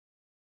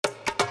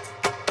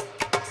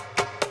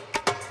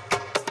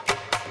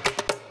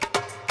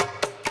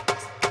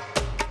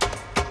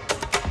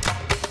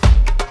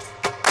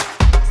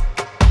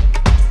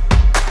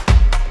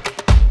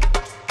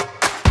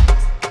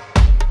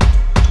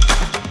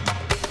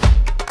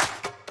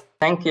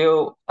Thank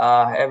you,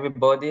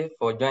 everybody,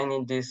 for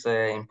joining this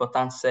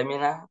important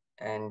seminar,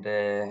 and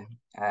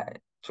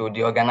to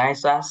the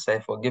organizers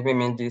for giving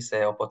me this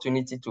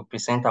opportunity to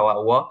present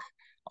our work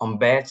on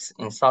birds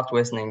in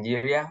Southwest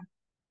Nigeria.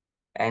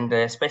 And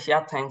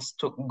special thanks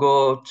to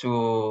go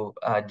to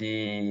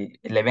the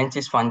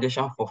Leventis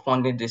Foundation for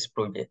funding this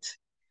project.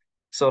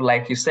 So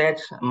like you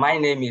said, my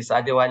name is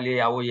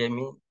Adewale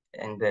Awoyemi,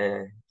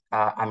 and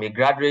I'm a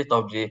graduate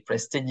of the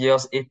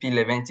prestigious AP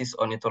Leventis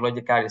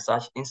Ornithological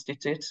Research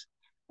Institute,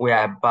 where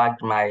I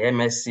bagged my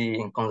MSc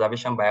in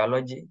conservation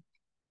biology.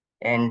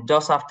 And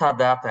just after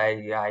that,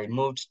 I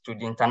moved to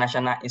the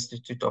International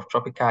Institute of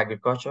Tropical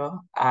Agriculture,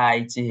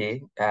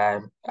 IITA,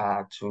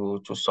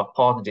 to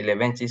support the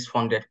Leventis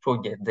funded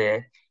project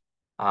there.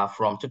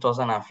 From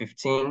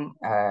 2015,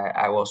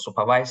 I was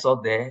supervisor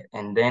there,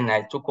 and then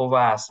I took over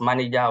as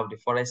manager of the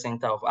Forest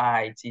Center of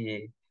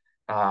IITA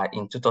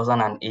in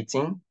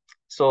 2018.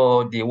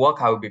 So the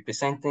work I will be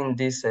presenting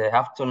this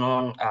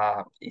afternoon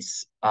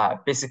is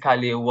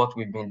basically what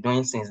we've been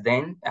doing since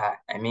then.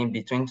 I mean,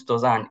 between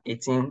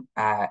 2018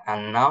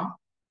 and now.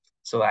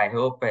 So I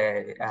hope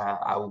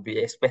I will be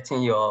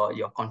expecting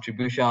your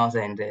contributions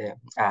and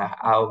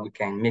how we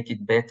can make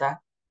it better.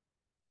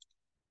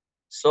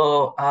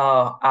 So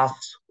as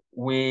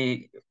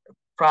we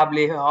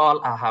probably all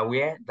are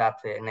aware that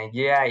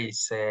Nigeria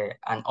is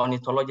an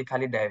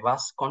ornithologically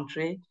diverse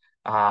country,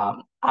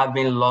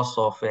 having lots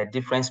of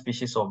different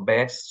species of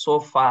birds.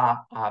 So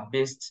far,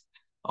 based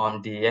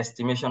on the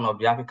estimation of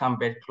the African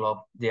Bird Club,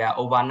 there are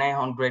over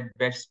 900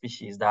 bird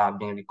species that have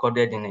been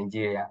recorded in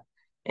Nigeria.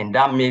 And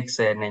that makes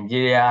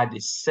Nigeria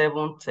the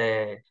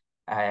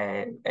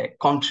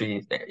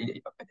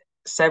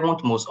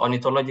seventh most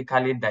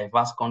ornithologically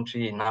diverse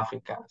country in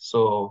Africa.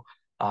 So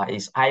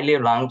it's highly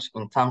ranked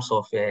in terms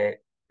of the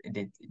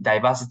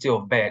diversity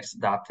of birds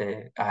that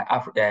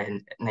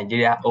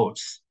Nigeria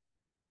holds.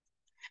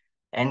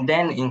 And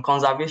then in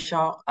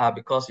conservation,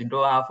 because you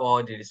don't have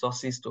all the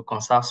resources to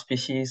conserve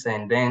species,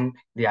 and then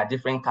there are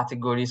different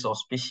categories of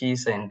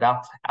species, and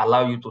that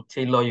allow you to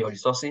tailor your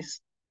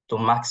resources to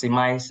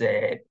maximize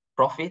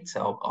profit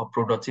or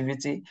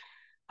productivity.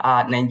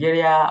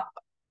 Nigeria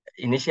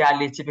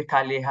initially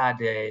typically had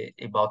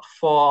about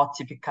 4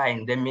 typical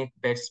endemic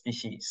bird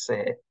species.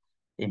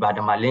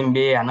 Ibadan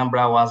Malembe,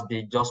 Anambra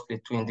Wasby, Just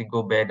Plateau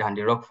Indigo bird, and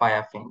the rock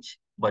firefinch.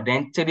 But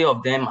then 3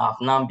 of them have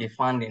now been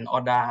found in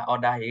other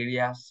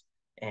areas,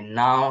 and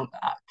now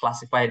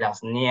classified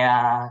as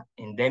near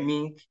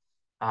endemic,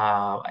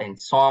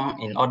 and some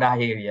in other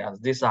areas.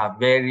 These are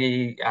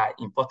very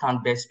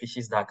important bird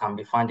species that can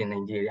be found in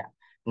Nigeria.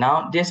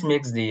 Now, this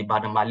makes the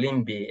Ibadan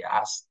Malembe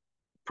as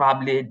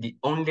probably the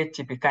only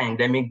typical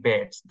endemic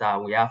birds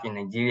that we have in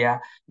Nigeria,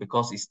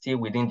 because it's still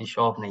within the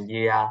shore of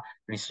Nigeria,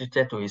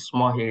 restricted to a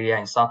small area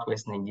in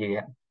Southwest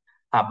Nigeria.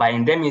 By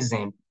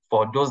endemism,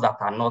 for those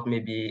that are not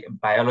maybe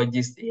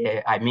biologists,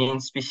 I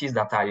mean species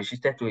that are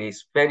restricted to a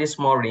very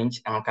small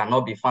range and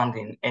cannot be found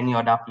in any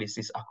other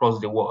places across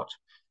the world.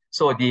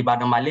 So the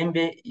Ibadan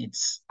Malembe,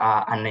 it's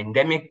an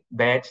endemic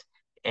bird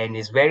and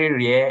is very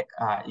rare,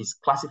 is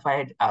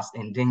classified as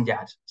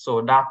endangered.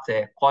 So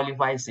that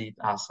qualifies it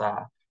as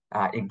a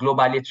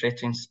globally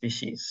threatened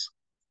species.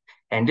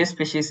 And this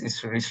species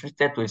is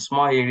restricted to a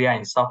small area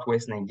in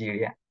Southwest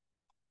Nigeria.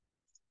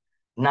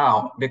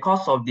 Now,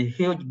 because of the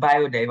huge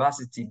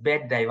biodiversity,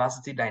 bird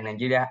diversity that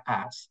Nigeria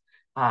has,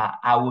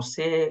 I would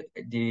say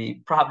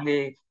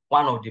probably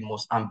one of the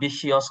most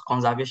ambitious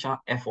conservation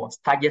efforts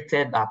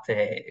targeted at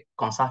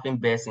conserving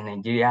birds in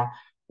Nigeria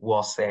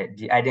was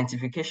the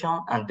identification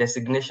and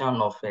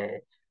designation of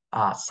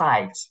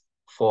sites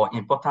for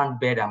important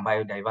bird and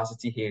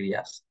biodiversity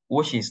areas,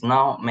 which is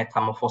now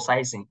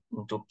metamorphosizing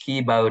into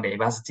key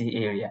biodiversity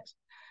areas.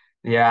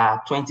 There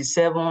are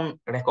 27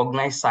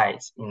 recognized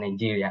sites in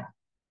Nigeria,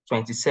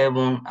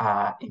 27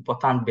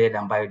 important bird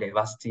and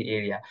biodiversity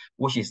area,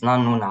 which is now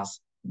known as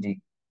the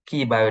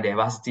key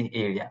biodiversity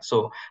area.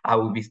 So I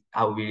will be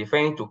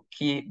referring to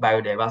key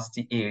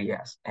biodiversity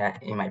areas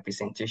in my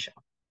presentation.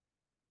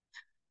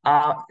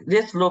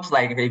 This looks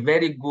like a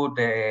very good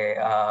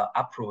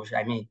approach,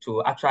 I mean,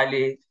 to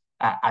actually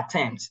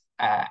attempt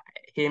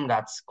aimed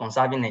at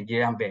conserving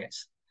Nigerian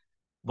birds.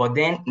 But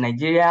then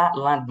Nigeria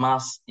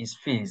landmass is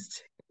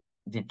fixed.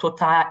 The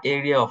total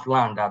area of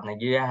land that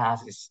Nigeria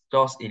has is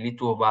just a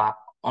little over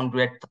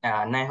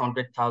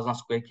 900,000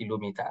 square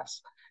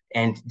kilometers.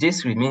 And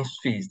this remains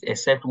fixed,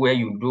 except where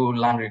you do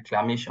land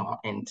reclamation,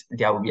 and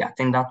there will be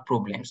attendant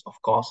problems, of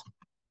course.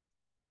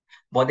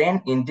 But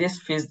then in this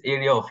fixed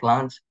area of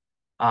land,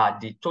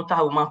 the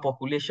total human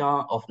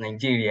population of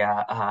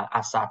Nigeria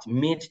as at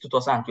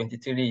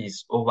mid-2023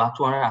 is over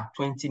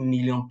 220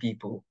 million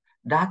people.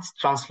 That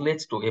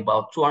translates to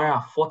about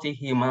 240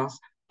 humans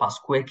per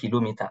square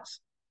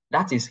kilometers.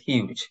 That is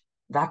huge.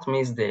 That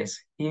means there's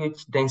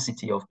huge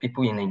density of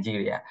people in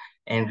Nigeria.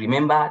 And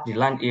remember, the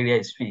land area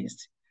is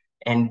fixed.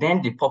 And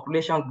then the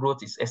population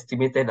growth is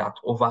estimated at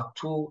over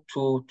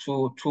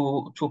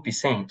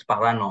 2%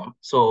 per annum.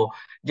 So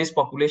this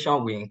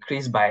population will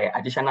increase by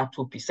additional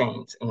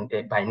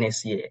 2% by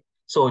next year.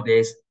 So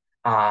there's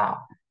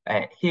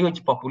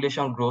huge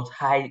population growth,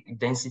 high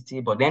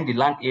density, but then the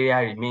land area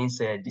remains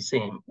the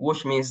same,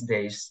 which means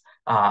there is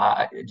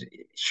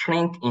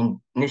shrink in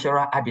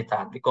natural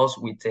habitat, because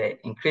with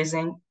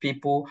increasing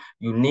people,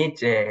 you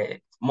need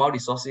more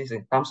resources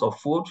in terms of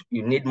food,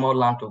 you need more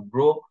land to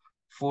grow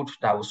food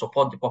that will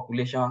support the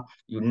population,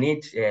 you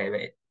need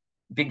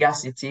bigger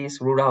cities,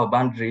 rural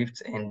urban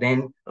drift, and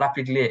then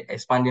rapidly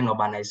expanding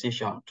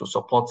urbanization to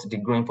support the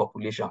growing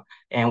population.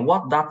 And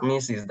what that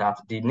means is that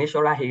the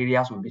natural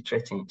areas will be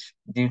threatened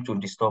due to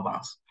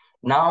disturbance.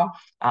 Now,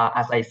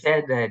 as I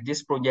said,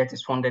 this project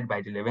is funded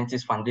by the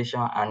Leventis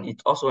Foundation, and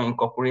it also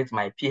incorporates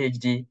my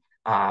PhD,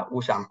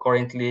 which I'm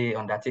currently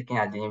undertaking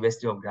at the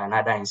University of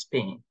Granada in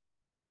Spain.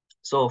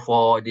 So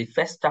for the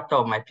first chapter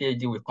of my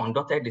PhD, we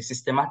conducted the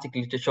systematic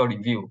literature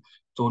review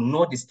to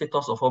know the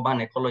status of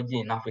urban ecology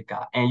in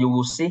Africa. And you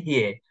will see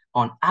here,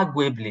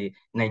 unarguably,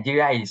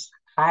 Nigeria is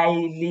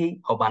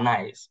highly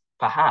urbanized,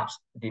 perhaps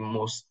the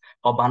most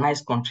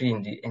urbanized country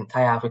in the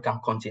entire African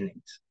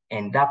continent.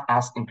 And that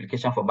has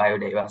implications for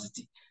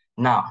biodiversity.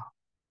 Now,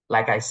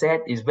 like I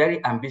said, it's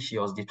very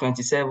ambitious, the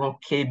 27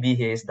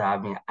 KBAs that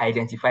have been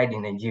identified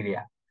in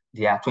Nigeria.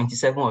 There are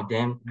 27 of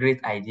them,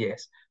 great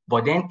ideas.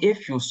 But then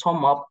if you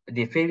sum up,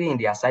 they vary in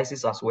their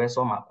sizes as well.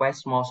 Some are quite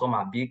small, some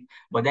are big.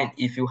 But then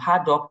if you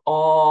add up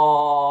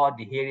all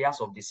the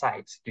areas of the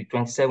sites, the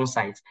 27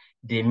 sites,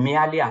 they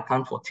merely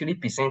account for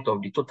 3%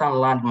 of the total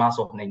land mass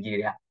of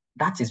Nigeria.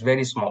 That is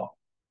very small.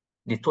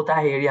 The total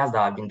areas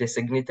that have been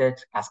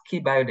designated as key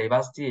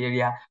biodiversity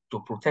area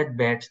to protect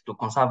birds, to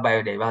conserve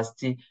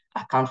biodiversity,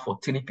 account for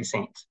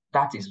 3%.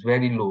 That is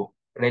very low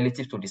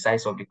relative to the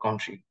size of the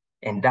country,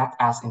 and that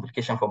has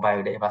implication for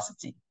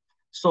biodiversity.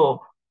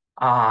 So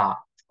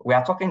we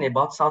are talking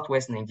about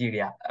Southwest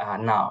Nigeria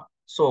now.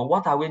 So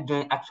what are we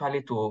doing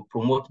actually to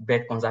promote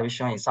bird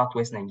conservation in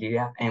Southwest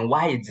Nigeria, and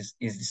why is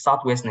the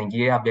Southwest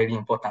Nigeria very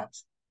important?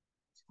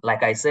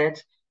 Like I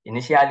said,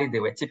 initially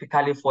there were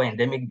typically 4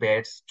 endemic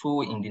birds,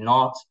 2 in the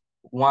north,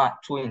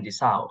 2 in the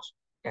south.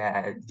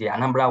 The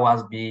Anambra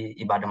Wasby,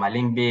 Ibadan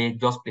Malimbe,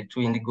 Just Plateau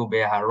Indigo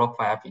Bear, and Rock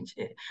Firefinch.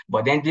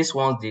 But then these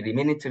ones, the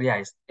remaining 3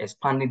 are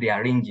expanding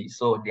their ranges,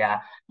 so they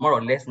are more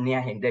or less near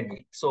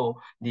endemic.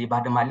 So the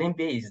Ibadan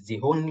Malimbe is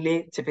the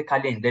only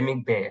typically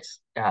endemic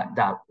birds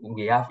that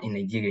we have in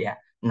Nigeria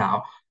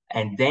now.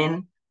 And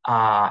then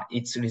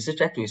it's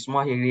restricted to a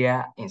small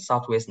area in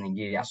Southwest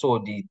Nigeria. So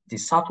the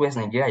Southwest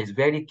Nigeria is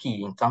very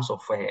key in terms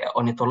of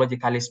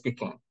ornithologically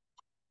speaking.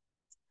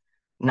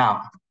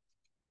 Now,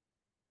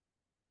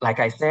 like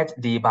I said,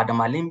 the Ibadan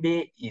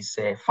Malimbe is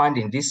found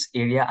in this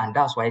area, and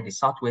that's why the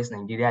Southwest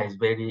Nigeria is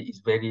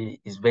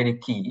very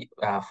key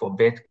for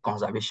bird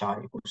conservation.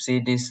 You could see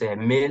this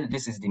male.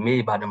 This is the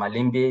male Ibadan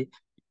Malimbe. You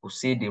could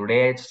see the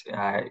red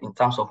in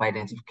terms of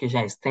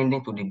identification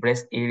extending to the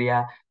breast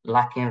area,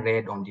 lacking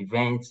red on the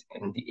vents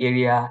and the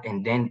area,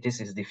 and then this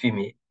is the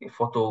female, a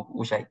photo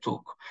which I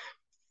took.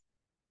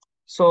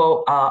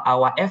 So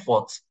our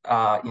efforts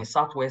in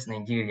Southwest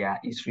Nigeria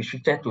is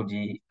restricted to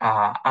the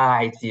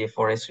RITA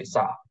Forest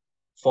Reserve.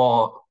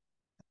 For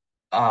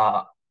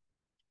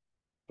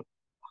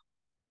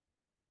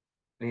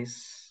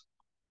this,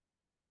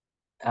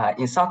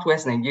 in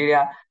Southwest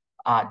Nigeria,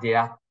 there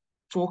are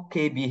 2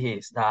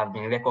 KBAs that have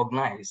been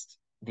recognized: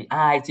 the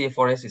RITA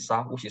Forest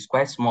Reserve, which is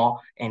quite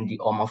small, and the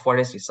Omo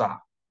Forest Reserve.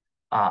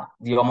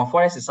 The Omo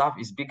Forest Reserve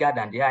is bigger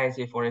than the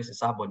RITA Forest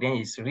Reserve, but then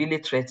it's really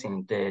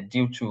threatened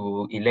due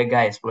to illegal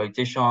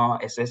exploitation,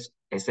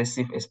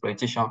 excessive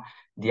exploitation.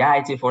 The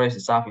RITA Forest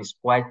Reserve is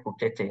quite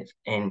protected,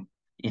 and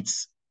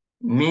it's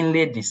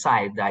mainly the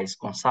site that is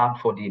conserved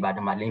for the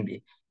Ibadan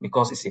Malimbe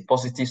because it's a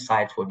positive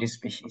site for this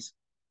species.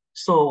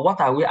 So what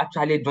are we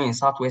actually doing in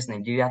Southwest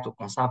Nigeria to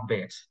conserve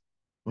birds?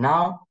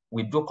 Now,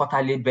 we do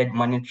quarterly bird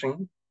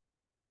monitoring.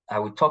 I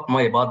will talk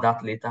more about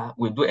that later.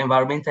 We do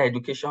environmental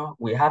education.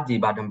 We have the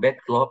Ibadan Bird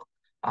Club,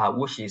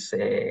 which is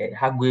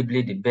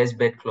arguably the best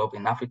bird club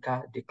in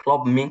Africa. The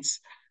club meets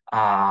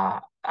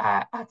at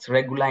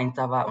regular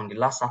interval on the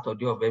last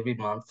Saturday of every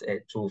month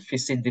to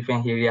visit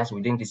different areas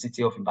within the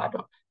city of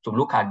Ibadan, to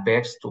look at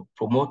birds, to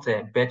promote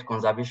bird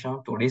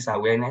conservation, to raise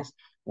awareness.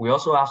 We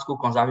also have school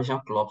conservation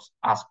clubs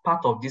as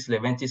part of this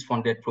Leventis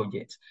funded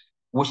project,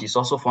 which is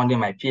also funding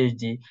my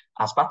PhD.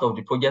 As part of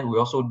the project, we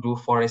also do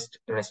forest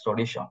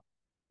restoration.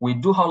 We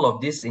do all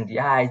of this in the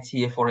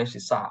RITA Forest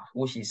Reserve,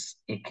 which is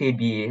a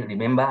KBA.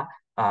 Remember,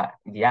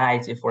 the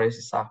RITA Forest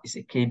Reserve is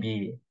a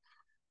KBA.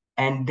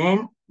 And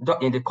then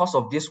in the course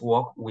of this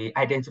work, we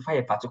identify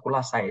a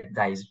particular site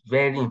that is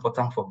very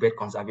important for bird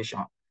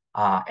conservation,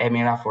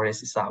 Emerald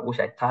Forest Reserve, which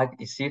I tag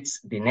is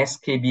the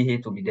next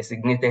KBA to be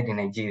designated in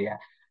Nigeria.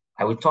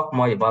 I will talk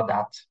more about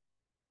that.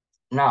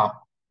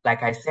 Now,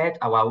 like I said,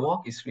 our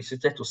work is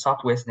restricted to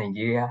Southwest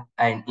Nigeria,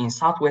 and in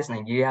Southwest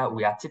Nigeria,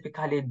 we are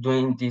typically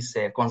doing these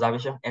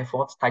conservation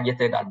efforts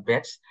targeted at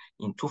birds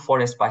in 2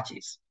 forest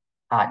patches.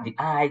 The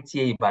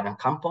RITA Ibadan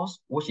campus,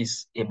 which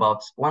is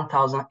about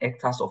 1,000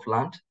 hectares of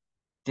land.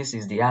 This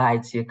is the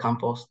RITA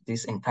campus,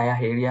 this entire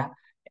area.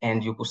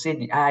 And you could say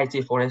the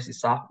IITA Forest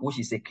Reserve, which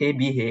is a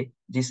KBA,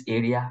 this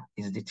area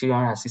is the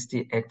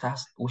 360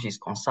 hectares, which is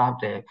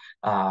conserved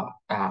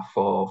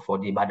for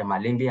the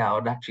Badamalembe and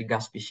other trigger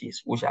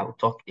species, which I will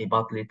talk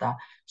about later.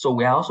 So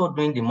we are also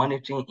doing the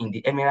monitoring in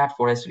the Emerald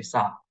Forest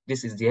Reserve.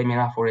 This is the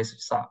Emerald Forest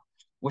Reserve,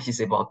 which is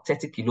about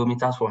 30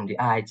 kilometers from the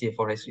IITA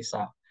Forest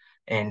Reserve,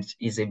 and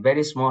is a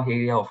very small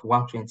area of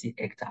 120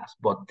 hectares,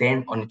 but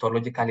then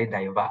ornithologically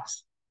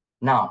diverse.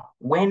 Now,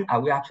 when are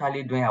we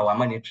actually doing our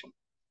monitoring?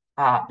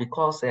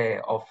 Because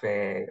of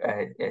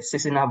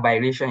seasonal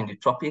variation in the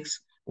tropics,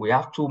 we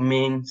have two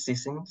main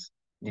seasons,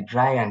 the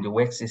dry and the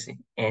wet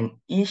season, and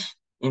each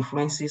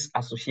influences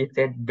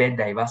associated bird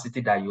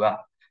diversity that you have.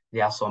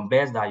 There are some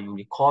birds that you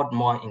record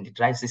more in the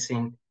dry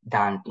season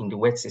than in the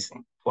wet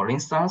season. For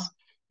instance,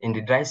 in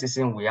the dry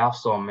season, we have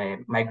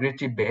some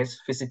migratory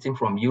birds visiting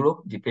from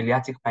Europe, the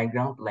Palearctic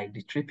migrant, like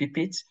the tree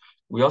pipits.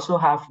 We also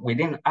have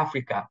within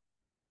Africa,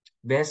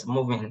 birds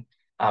moving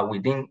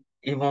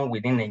even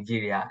within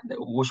Nigeria,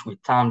 which we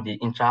term the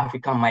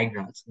intra-African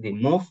migrants. They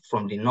move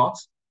from the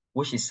north,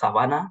 which is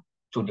savanna,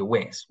 to the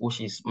west,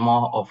 which is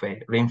more of a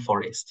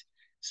rainforest.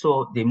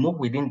 So they move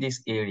within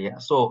this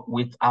area. So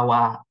with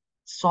our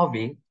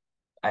survey,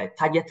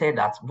 targeted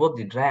at both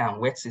the dry and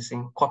wet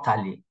season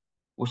quarterly,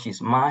 which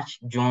is March,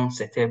 June,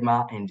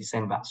 September, and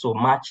December. So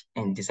March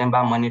and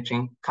December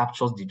monitoring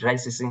captures the dry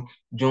season,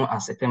 June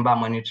and September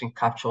monitoring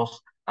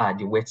captures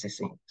the wet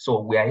season. So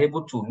we are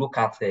able to look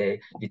at the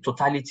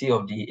totality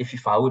of the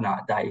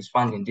Epifauna that is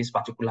found in these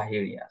particular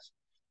areas.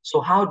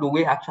 So how do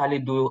we actually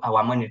do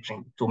our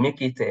monitoring to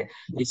make it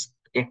it's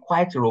a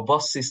quite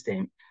robust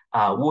system,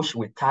 which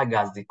we tag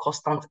as the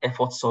constant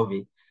effort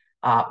survey.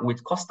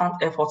 With constant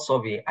effort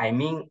survey, I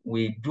mean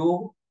we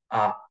do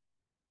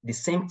the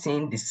same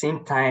thing, the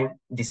same time,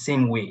 the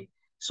same way.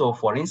 So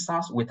for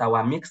instance, with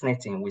our mixed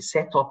netting, we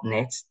set up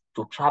nets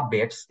to trap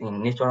birds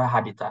in natural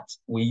habitats.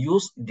 We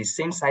use the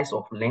same size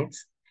of length,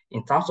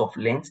 in terms of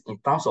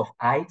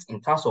height, in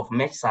terms of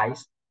mesh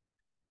size.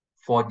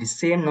 For the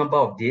same number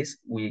of days,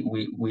 we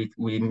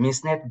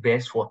mix-net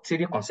birds for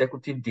 3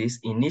 consecutive days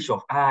in each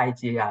of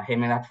IITA and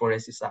Emerald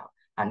Forest Reserve.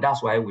 And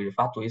that's why we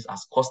refer to it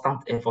as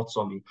constant effort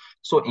survey.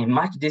 So in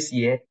March this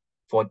year,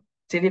 for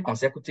 3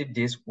 consecutive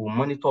days, we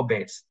monitor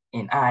birds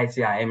in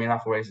IITA and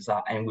Emerald Forest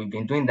Reserve, and we've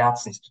been doing that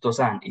since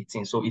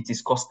 2018, so it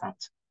is constant.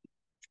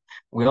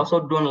 We also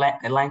do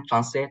line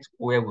transit,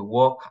 where we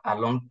walk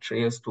along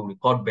trails to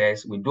record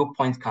birds. We do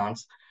point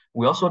counts.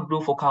 We also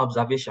do focal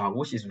observation,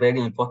 which is very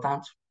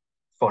important.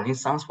 For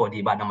instance, for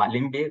the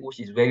Badamalembe, which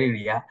is very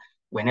rare,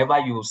 whenever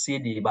you see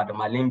the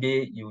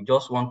Badamalembe, you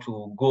just want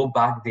to go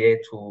back there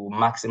to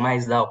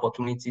maximize the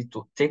opportunity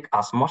to take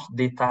as much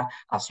data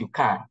as you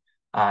can.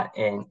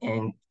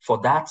 And for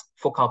that,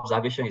 focal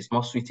observation is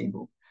more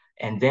suitable.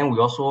 And then we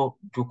also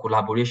do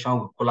collaboration.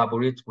 We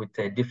collaborate with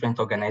different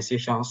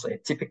organizations,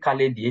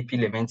 typically the AP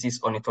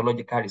Leventis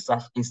Ornithological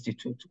Research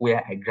Institute,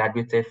 where I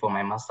graduated for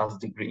my master's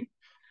degree.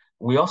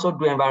 We also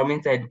do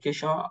environmental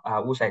education,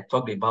 which I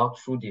talked about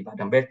through the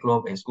Ibadan Bird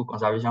Club and School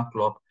Conservation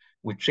Club.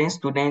 We train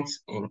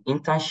students in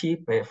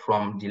internship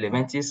from the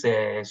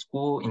Leventis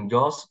school in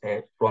Jos,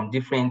 from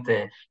different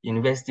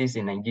universities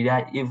in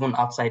Nigeria, even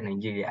outside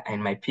Nigeria,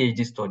 and my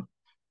PhD study.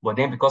 But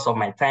then because of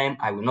my time,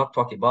 I will not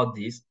talk about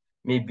this.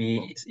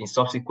 Maybe in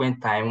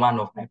subsequent time, one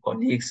of my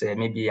colleagues,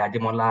 maybe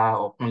Ademola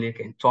or Kunle,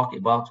 can talk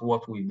about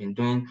what we've been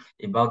doing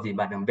about the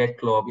Ibadan Bird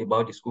Club,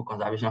 about the School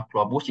Conservation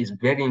Club, which is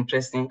very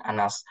interesting and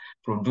has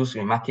produced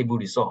remarkable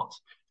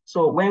results.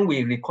 So when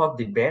we record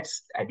the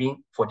birds, I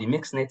mean, for the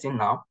mixed netting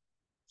now,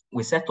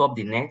 we set up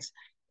the nets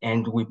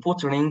and we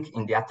put ring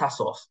in their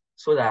tassels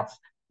so that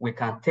we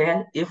can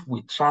tell if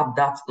we trap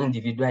that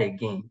individual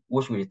again,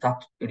 which we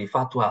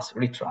refer to as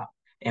retrap.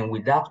 And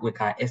with that, we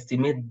can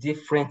estimate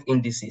different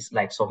indices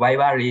like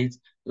survival rate,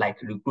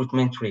 like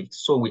recruitment rate.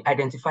 So we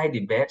identify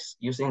the birds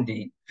using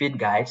the feed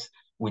guides.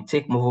 We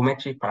take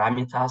morphometric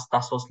parameters,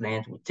 tassels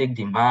length, we take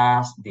the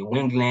mass, the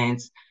wing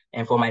length.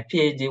 And for my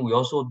PhD, we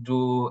also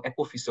do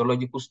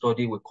ecophysiological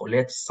study. We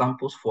collect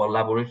samples for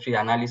laboratory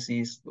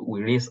analysis.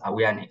 We raise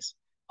awareness,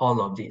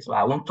 all of this. So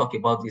I won't talk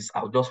about this.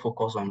 I'll just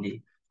focus on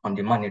the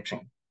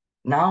monitoring.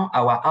 Now,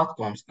 our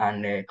outcomes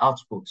and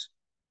outputs.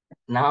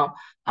 Now,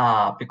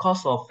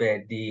 because of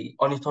the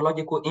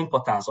ornithological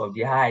importance of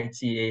the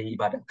IITA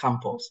Ibadan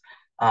campus,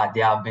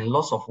 there have been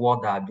lots of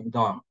work that have been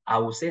done. I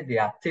would say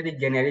there are 3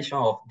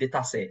 generations of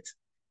data sets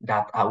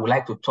that I would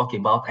like to talk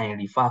about and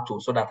refer to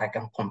so that I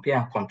can compare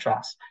and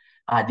contrast.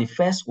 The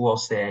first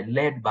was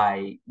led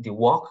by the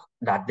work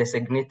that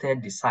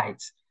designated the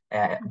sites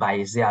by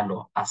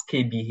Ezealo as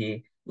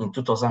KBA in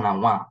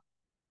 2001.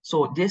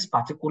 So this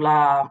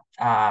particular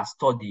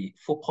study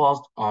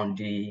focused on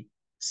the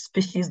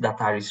species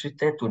that are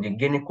restricted to the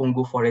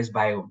Guinea-Congo forest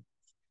biome.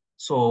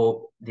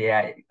 So they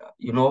are,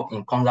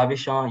 in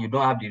conservation, you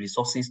don't have the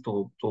resources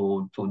to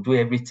do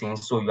everything,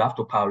 so you have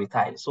to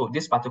prioritize. So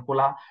this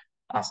particular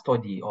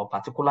study or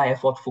particular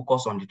effort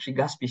focused on the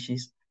trigger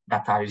species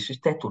that are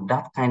restricted to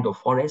that kind of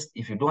forest.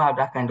 If you don't have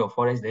that kind of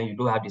forest, then you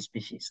don't have the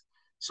species.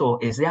 So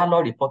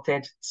Ezealo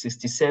reported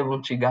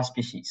 67 trigger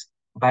species,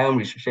 biome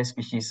restricted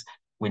species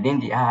within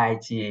the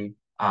IITA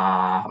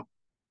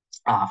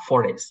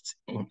forest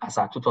as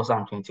of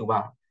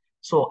 2021.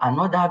 So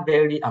another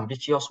very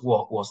ambitious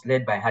work was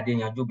led by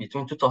Adeyanju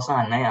between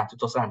 2009 and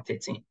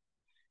 2013.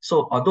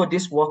 So although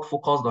this work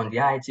focused on the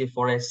IITA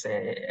Forest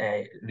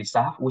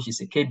Reserve, which is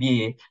a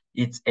KBA,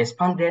 it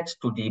expanded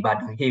to the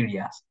Ibadan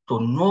areas to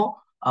know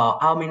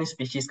how many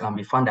species can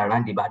be found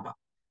around Ibadan.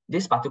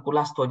 This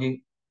particular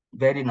study,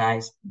 very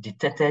nice,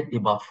 detected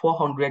about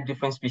 400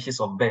 different species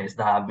of birds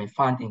that have been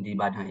found in the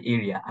Ibadan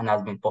area and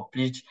has been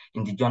published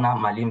in the journal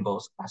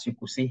Malimbos, as you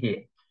could see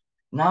here.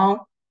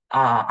 Now,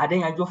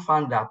 Adeyanju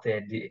found that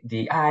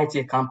the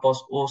IITA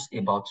campus hosts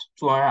about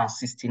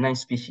 269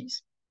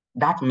 species.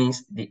 That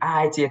means the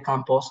IITA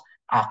campus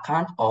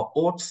account or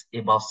holds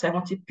about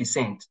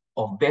 70%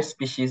 of bird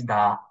species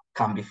that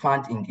can be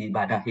found in the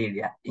Ibadan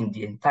area, in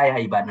the entire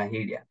Ibadan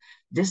area.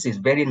 This is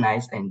very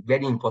nice and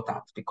very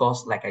important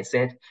because, like I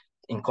said,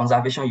 in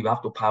conservation, you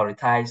have to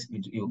prioritize.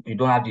 You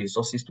don't have the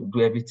resources to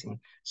do everything.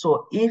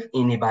 So if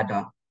in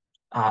Ibadan,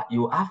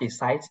 you have a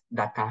site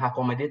that can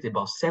accommodate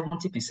about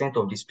 70%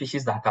 of the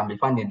species that can be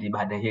found in the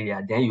Ibadan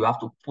area, then you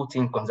have to put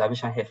in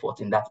conservation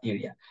effort in that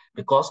area.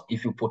 Because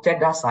if you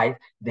protect that site,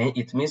 then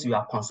it means you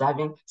are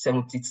conserving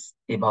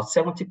about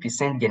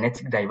 70%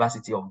 genetic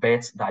diversity of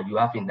birds that you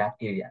have in that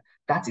area.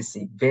 That is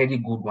a very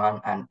good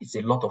one, and it's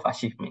a lot of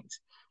achievement.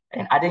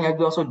 And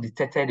Adeyanju also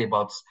detected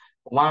about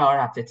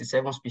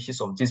 137 species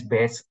of these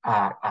birds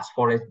as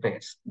forest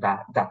birds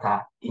that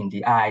are in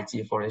the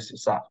IITA Forest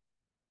Reserve.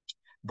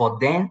 But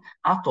then,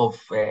 out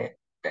of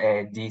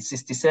the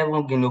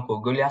 67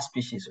 Guinea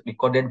species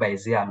recorded by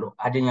Zealo,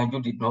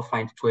 Adeyanju did not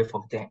find 12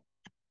 of them.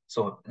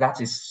 So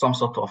that is some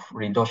sort of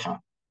reduction.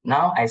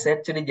 Now, I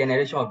said 3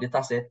 generations of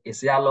data set,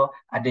 Zealo,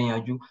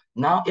 Adeyanju.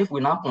 Now, if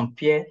we now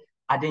compare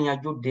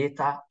Adeyanju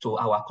data to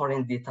our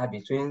current data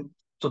between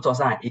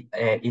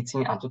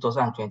 2018 and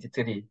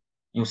 2023,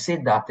 you see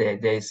that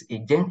there is a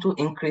gentle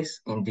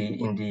increase in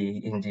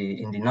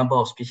the number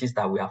of species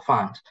that we have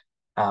found,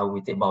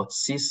 with about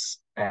 6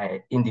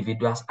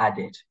 individuals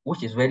added,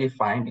 which is very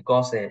fine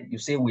because you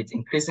see with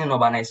increasing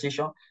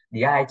urbanization,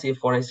 the IITA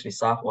Forest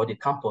Reserve or the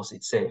campus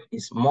itself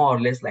is more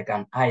or less like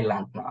an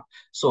island now.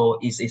 So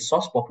it's a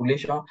source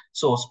population.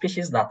 So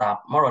species that are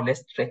more or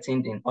less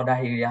threatened in other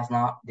areas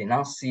now, they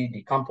now see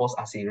the campus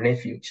as a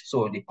refuge.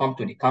 So they come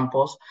to the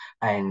campus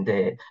and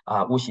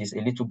which is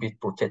a little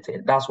bit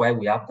protected. That's why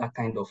we have that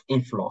kind of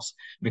influx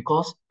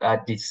because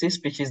the 6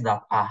 species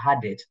that are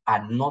added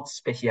are not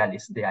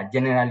specialists. They are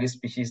generally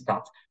species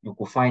that you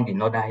could find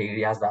in other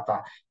areas that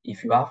are,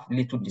 if you have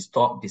little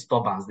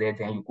disturbance there,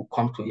 then you could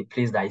come to a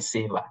place that is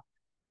safer.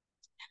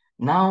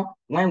 Now,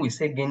 when we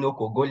say Guinea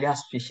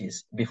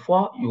species,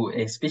 before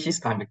a species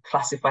can be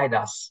classified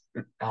as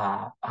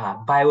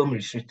biome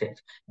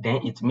restricted, then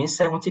it means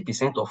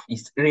 70% of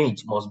its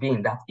range must be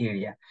in that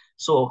area.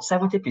 So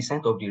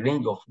 70% of the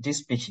range of these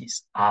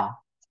species are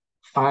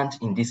found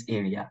in this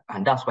area,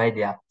 and that's why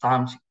they are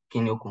termed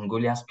Guinea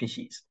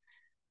species.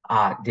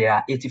 There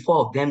are 84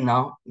 of them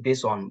now,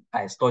 based on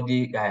a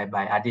study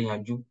by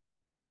Adeyanju.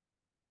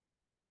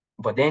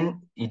 But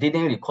then he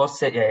didn't record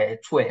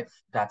 12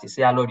 that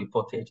Isialo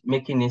reported,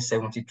 making it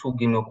 72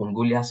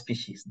 Guinea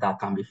species that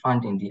can be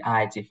found in the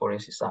IITA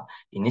Forest Reserve.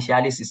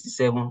 Initially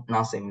 67,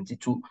 now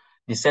 72.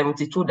 The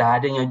 72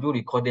 that Adeyanju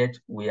recorded,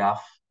 we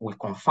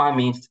confirm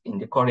it in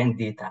the current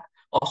data,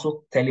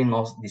 also telling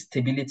us the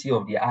stability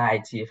of the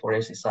IITA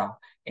Forest Reserve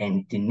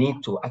and the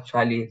need to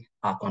actually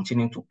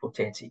continue to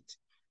protect it.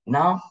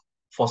 Now,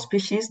 for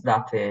species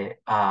that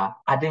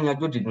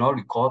Adeyanju did not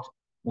record,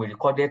 we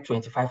recorded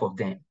 25 of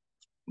them.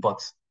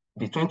 But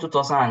between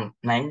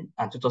 2009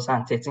 and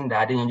 2013, the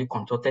Adeyanju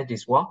conducted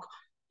this work.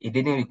 He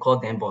didn't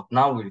record them, but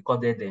now we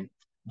recorded them.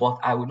 But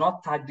I will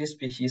not tag these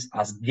species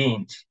as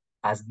gained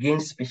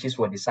species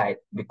for the site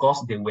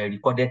because they were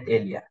recorded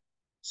earlier.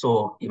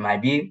 So it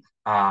might be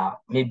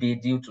maybe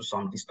due to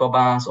some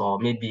disturbance or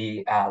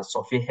maybe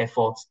survey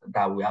efforts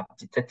that we have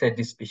detected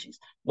these species.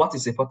 What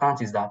is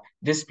important is that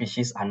these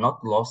species are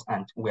not lost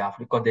and we have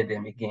recorded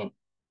them again.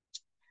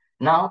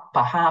 Now,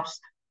 perhaps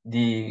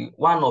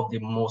one of the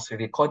most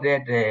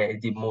recorded,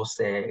 the most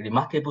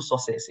remarkable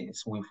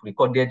successes we've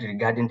recorded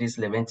regarding this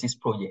Leventis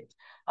project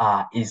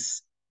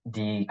is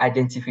the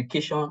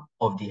identification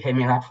of the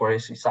Emerald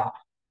Forest Reserve.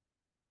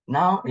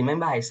 Now,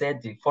 remember I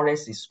said the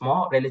forest is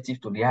small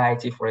relative to the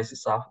IITA Forest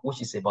Reserve,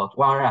 which is about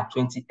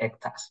 120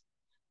 hectares.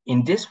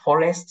 In this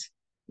forest,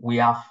 we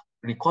have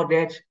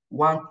recorded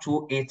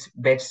 128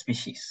 bird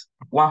species,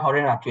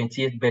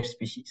 128 bird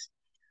species.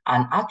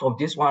 And out of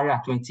these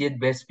 128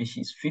 bird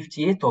species,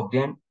 58 of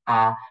them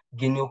are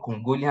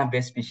Guinea-Congolian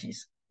bird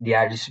species. They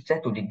are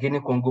restricted to the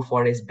Guinea-Congo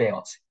forest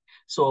belt.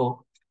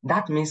 So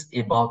that means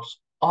about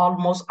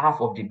almost half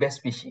of the bird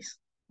species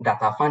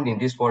that are found in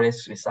this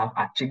forest reserve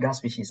are trigger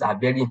species, are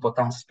very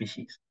important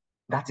species.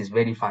 That is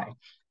very fine.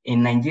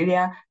 In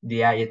Nigeria,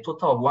 there are a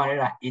total of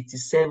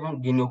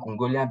 187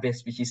 Guinea-Congolian bird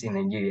species in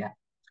Nigeria.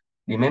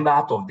 Remember,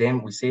 out of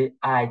them, we say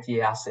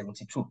IITA has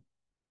 72.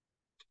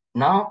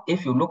 Now,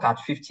 if you look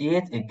at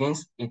 58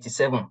 against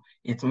 87,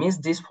 it means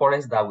this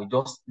forest that we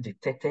just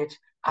detected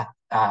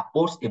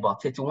holds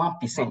about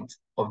 31%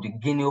 of the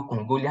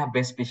Guinea-Congolian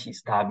bird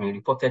species that have been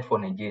reported for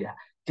Nigeria.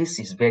 This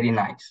is very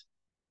nice.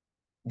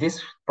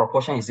 This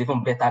proportion is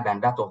even better than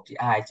that of the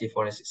IITA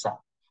Forest Reserve.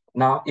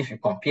 Now, if you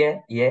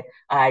compare here,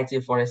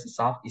 IITA Forest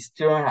Reserve is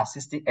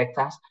 360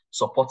 hectares,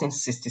 supporting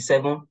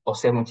 67 or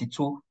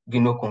 72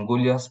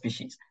 Guinea-Congolian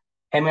species.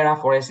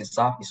 Emerald Forest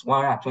Reserve is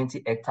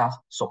 120 hectares,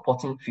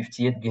 supporting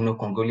 58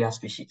 Guinea-Congolian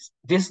species.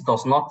 This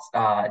does not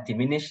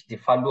diminish the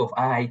value of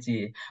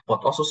IITA,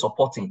 but also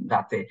supporting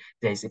that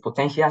there is a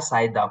potential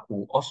site that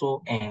will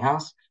also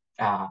enhance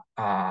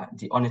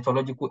the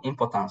ornithological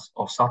importance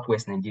of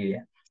Southwest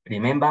Nigeria.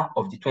 Remember,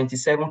 of the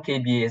 27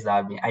 KBAs that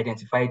have been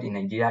identified in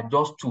Nigeria,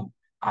 just 2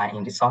 are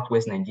in the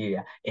Southwest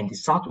Nigeria. And the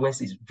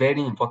Southwest is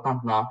very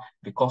important now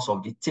because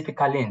of the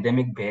typically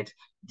endemic bird,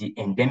 the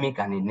endemic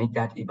and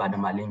endangered Ibadan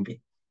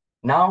malembe.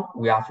 Now,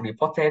 we have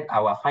reported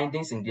our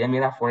findings in the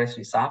Emerald Forest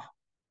Reserve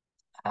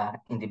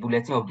in the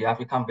Bulletin of the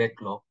African Bird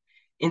Club.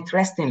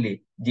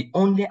 Interestingly, the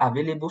only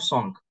available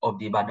song of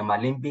the Ibadan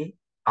malembe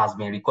has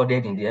been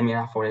recorded in the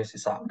Emerald Forest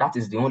Reserve. That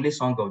is the only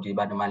song of the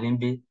Ibadan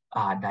malembe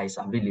that is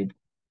available.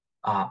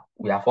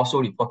 We have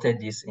also reported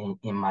this in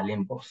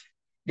Malembos.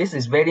 This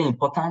is very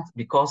important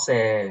because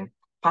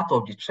part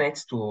of the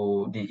threats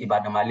to the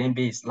Ibadan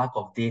malembe is lack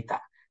of data,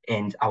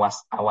 and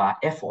our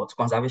efforts,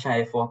 conservation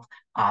efforts,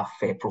 have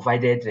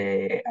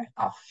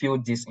have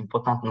filled this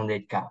important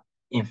knowledge gap.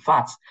 In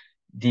fact,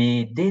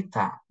 the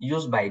data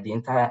used by the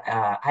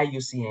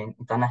IUCN,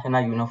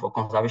 International Union for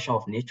Conservation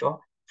of Nature,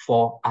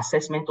 for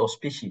assessment of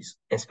species,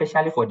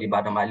 especially for the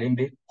Ibadan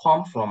malembe,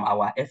 come from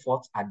our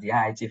efforts at the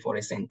IIT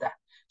Forest Center.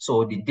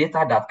 So the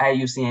data that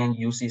IUCN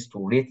uses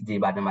to rate the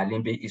Ibadan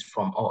malembe is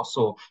from us.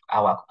 So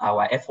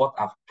our effort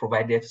have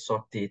provided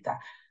such data.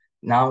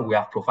 Now we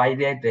have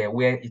provided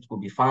where it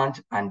could be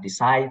found and the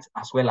site,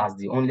 as well as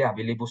the only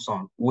available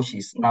song, which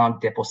is now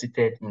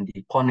deposited in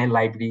the Cornell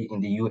Library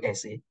in the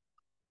USA.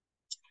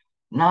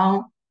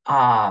 Now,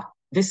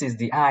 this is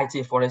the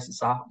IIT Forest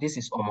Reserve. This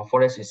is Omo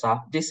Forest Reserve.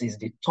 This is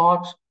the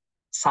third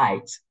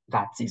site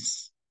that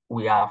is,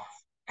 we have,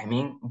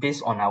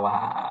 based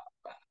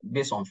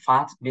on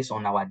facts, based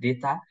on our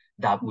data,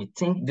 that we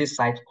think this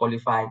site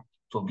qualify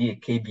to be a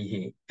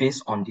KBA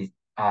based on the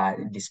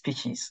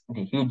species,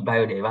 the huge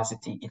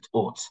biodiversity it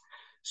holds.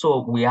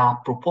 So we are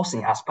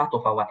proposing as part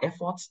of our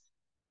efforts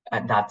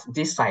that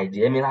this site,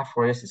 the Emerald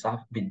Forest Reserve,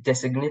 be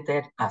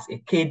designated as a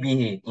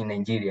KBA in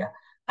Nigeria.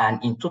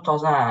 And in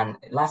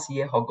last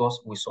year,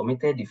 August, we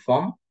submitted the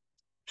form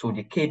to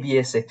the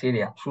KBA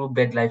Secretariat through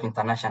BirdLife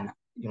International.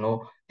 You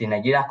know, the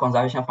Nigeria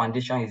Conservation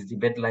Foundation is the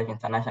BirdLife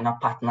International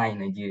partner in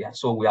Nigeria.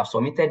 So we have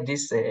submitted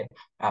this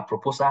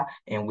proposal,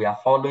 and we are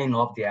following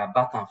up their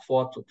back and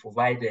forth to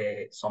provide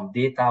some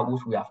data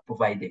which we have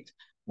provided.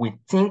 We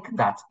think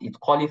that it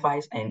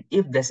qualifies, and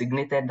if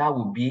designated, that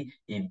would be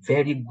a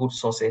very good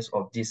source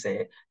of this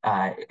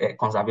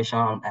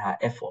conservation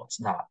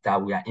efforts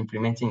that we are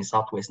implementing in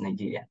Southwest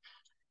Nigeria.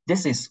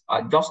 This is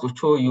just to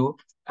show you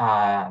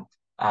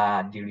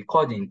the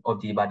recording of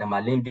the Ibadan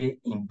malembe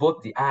in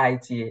both the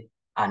IITA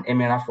and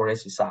Emerald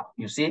Forest Reserve.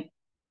 You see,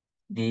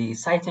 the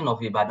sighting of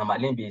the Ibadan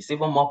malembe is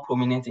even more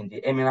prominent in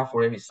the Emerald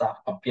Forest Reserve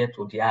compared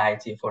to the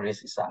IITA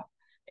Forest Reserve.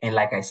 And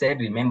like I said,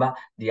 remember,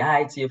 the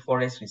IITA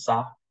Forest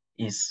Reserve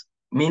is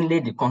mainly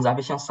the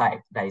conservation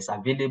site that is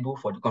available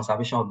for the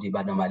conservation of the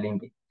Ibadan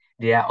malembe.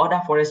 There are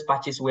other forest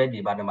patches where the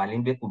Ibadan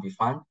malembe could be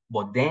found,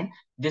 but then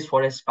these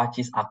forest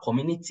patches are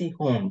community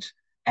owned,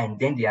 and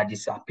then they are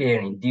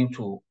disappearing due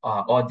to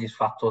all these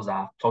factors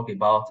I've talked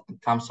about in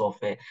terms of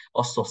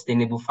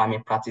sustainable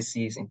farming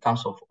practices, in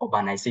terms of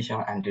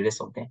urbanization and the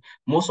rest of them.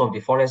 Most of the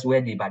forests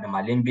where the Ibadan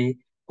malembe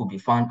could be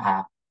found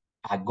are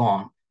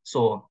gone.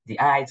 So the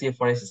IITA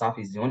Forest Reserve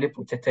is the only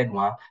protected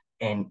one,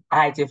 and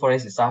IITA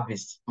Forest Reserve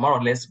is more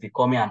or less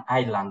becoming an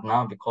island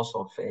now because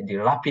of the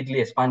rapidly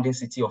expanding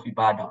city of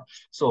Ibadan.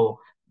 So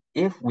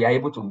if we are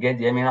able to get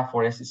the Emerald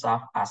Forest Reserve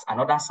as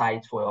another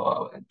site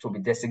for to be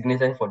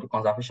designated for the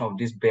conservation of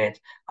this bird,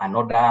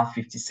 another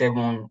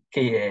 57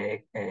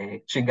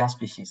 trigger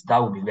species,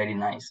 that would be very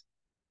nice.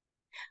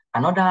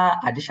 Another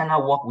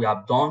additional work we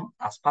have done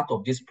as part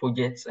of this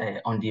project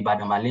on the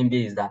Ibadan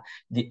malembe is that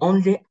the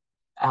only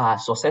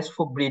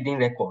successful breeding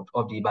record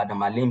of the Ibadan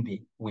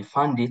malembe, we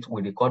found it,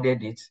 we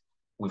recorded it,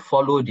 we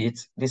followed it.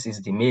 This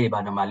is the male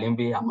Ibadan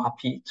malembe. I'm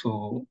happy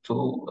to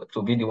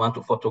be the one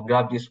to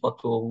photograph this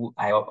photo.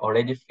 I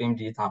already filmed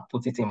it and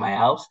put it in my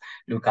house.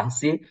 You can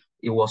see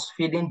it was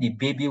feeding the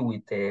baby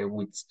with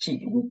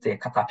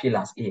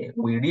caterpillars here.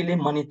 We really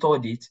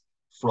monitored it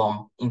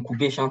from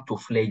incubation to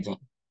fledging.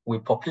 We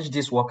published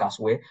this work as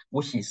well,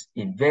 which is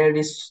a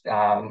very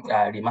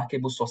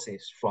remarkable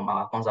sources from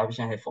our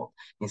conservation effort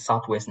in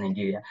Southwest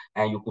Nigeria.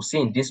 And you could see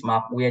in this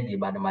map where the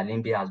Ibadan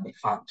malembe has been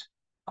found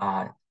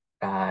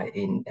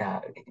in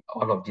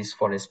all of these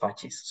forest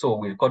patches. So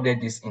we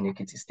recorded this in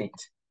Ekiti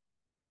State.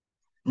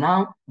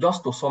 Now,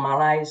 just to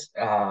summarize,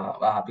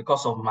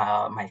 because of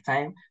my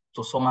time,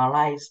 to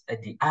summarize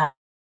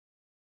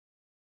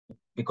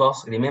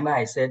because remember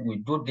I said we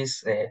do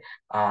this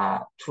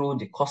through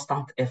the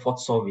constant effort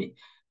survey.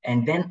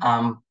 And then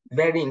I'm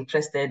very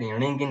interested in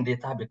ringing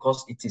data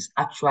because it is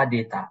actual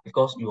data,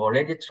 because you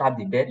already trap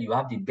the bird, you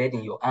have the bird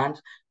in your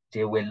hand,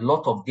 there were a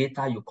lot of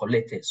data you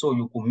collected, so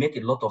you could make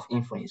a lot of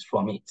inference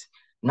from it.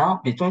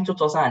 Now, between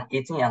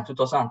 2018 and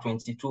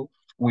 2022,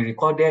 we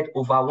recorded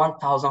over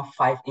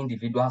 1,005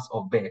 individuals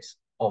of birds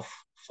of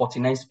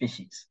 49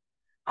 species.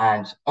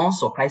 And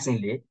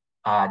unsurprisingly,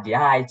 the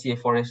IITA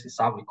Forest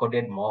Reserve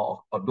recorded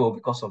more, although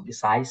because of the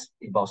size,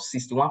 about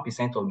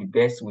 61% of the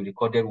birds we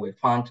recorded were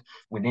found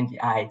within the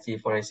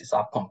IITA Forest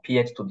Reserve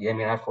compared to the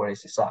Emerald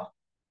Forest Reserve.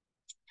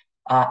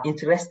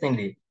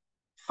 Interestingly,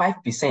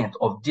 5%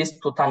 of this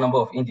total number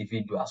of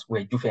individuals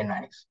were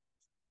juveniles.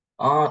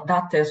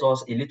 That tells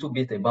us a little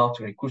bit about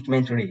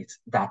recruitment rate,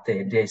 that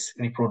there's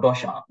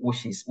reproduction,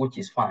 which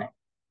is fine.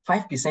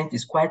 5%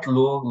 is quite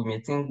low. We may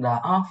think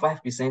that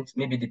 5%,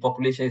 maybe the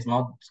population is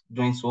not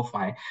doing so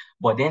fine.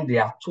 But then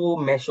there are two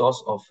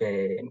measures of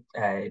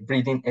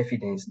breeding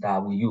evidence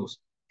that we use.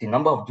 The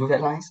number of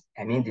juveniles,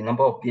 I mean the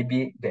number of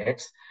baby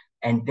birds.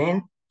 And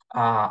then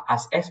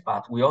as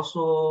experts, we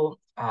also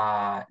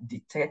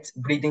detect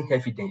breeding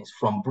evidence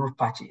from brood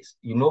patches.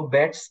 You know,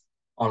 birds,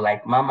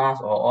 unlike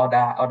mammals or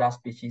other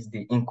species,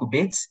 they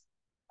incubate.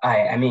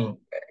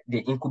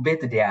 They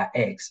incubate their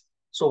eggs.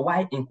 So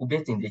while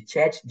incubating, they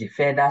charge the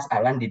feathers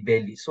around the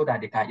belly so that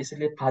they can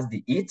easily pass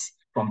the heat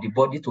from the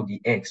body to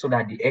the egg so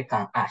that the egg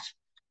can hatch.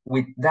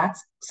 With that,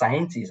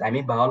 scientists,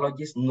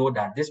 biologists know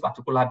that this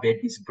particular bird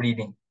is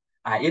breeding.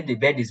 If the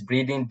bird is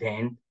breeding,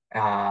 then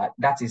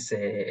that is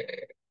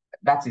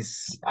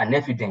an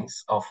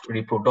evidence of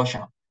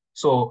reproduction.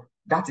 So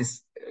that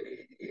is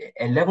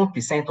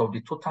 11% of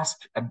the total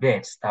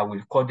birds that we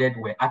recorded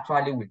were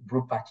actually with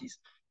brood patches.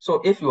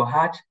 So if you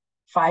had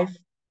 5%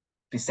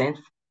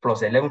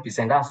 plus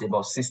 11%, that's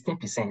about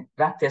 16%.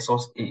 That tells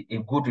us a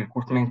good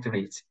recruitment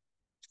rate.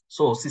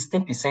 So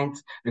 16%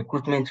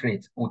 recruitment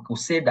rate, we could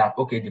say that,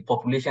 okay, the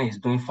population is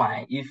doing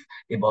fine if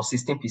about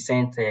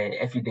 16%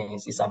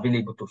 evidence is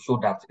available to show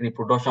that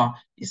reproduction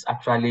is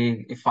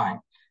actually fine.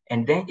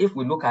 And then if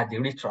we look at the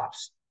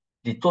retraps,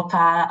 the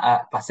total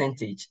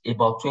percentage,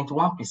 about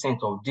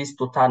 21% of this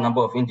total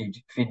number of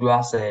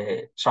individuals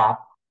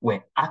trapped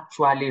were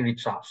actually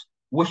retraps,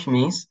 which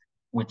means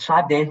we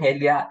trap them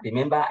earlier.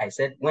 Remember, I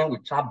said when we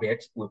trap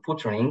birds, we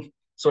put ring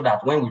so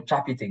that when we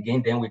trap it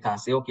again, then we can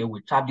say, okay,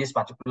 we trap this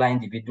particular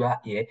individual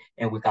here,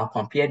 and we can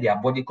compare their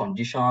body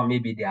condition,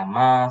 maybe their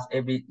mass,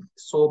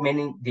 so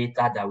many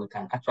data that we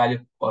can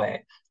actually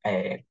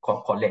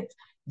collect.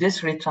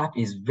 This retrap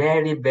is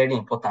very, very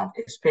important,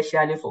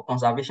 especially for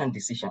conservation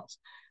decisions,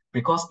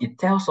 because it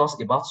tells us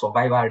about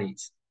survival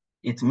rates.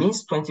 It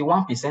means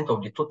 21%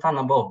 of the total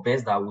number of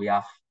birds that we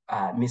have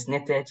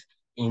misnetted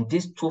in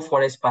these two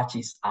forest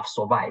patches have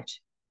survived.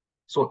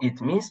 So it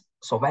means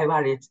survival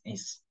rate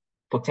is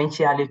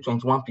potentially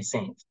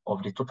 21%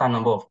 of the total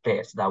number of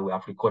birds that we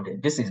have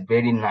recorded. This is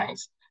very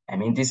nice.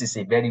 This is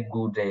a very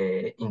good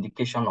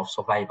indication of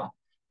survival.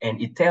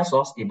 And it tells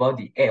us about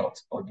the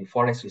health of the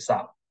forest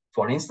reserve.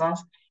 For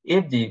instance,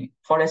 if the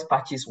forest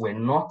patches were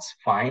not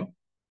fine,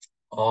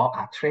 or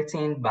are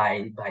threatened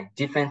by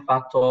different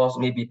factors,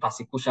 maybe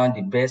persecution,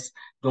 the birds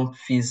don't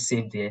feel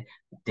safe there,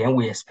 then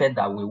we expect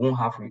that we won't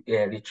have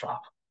retrap.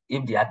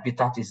 If the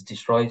habitat is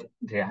destroyed,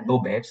 there are no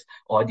birds,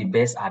 or the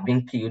birds are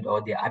being killed,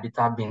 or their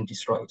habitat being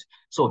destroyed.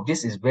 So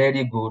this is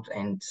very good,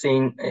 and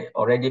saying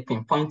already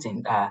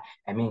pinpointing,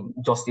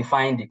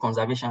 justifying the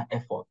conservation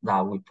effort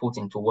that we put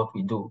into what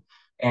we do.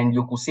 And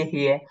you could see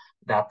here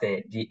that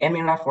the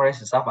Emerald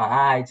Forest Reserve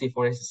and IIT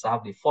Forest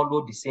Reserve, they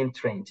follow the same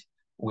trend.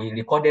 We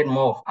recorded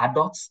more of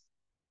adults,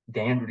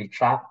 then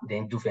retrap,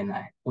 then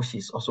juvenile, which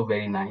is also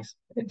very nice.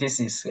 This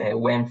is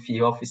when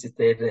Fio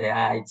visited the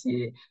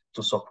IITA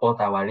to support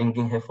our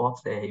ringing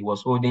efforts. He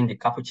was holding the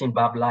capuchin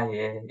babbler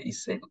here.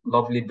 It's a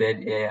lovely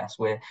bird here as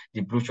well,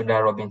 the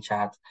blue-shouldered robin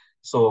chat.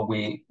 So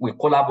we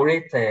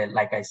collaborate,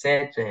 like I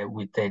said,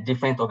 with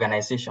different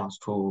organizations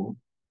to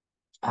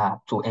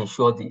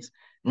ensure this.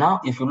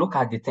 Now, if you look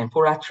at the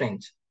temporal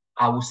trend,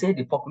 I would say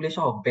the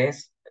population of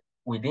birds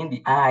within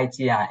the IIT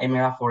and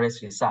Emerald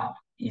Forest Reserve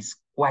is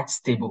quite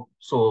stable.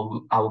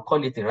 So I would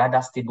call it a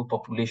rather stable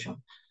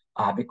population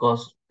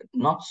because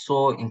not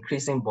so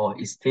increasing, but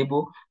it's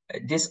stable.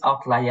 This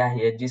outlier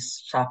here,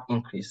 this sharp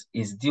increase,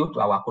 is due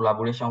to our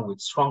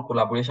strong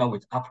collaboration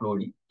with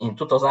APLORI. In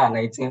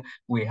 2019,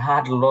 we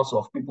had lots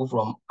of people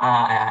from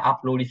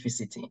APLORI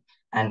visiting.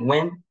 And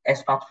when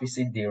experts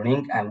visit the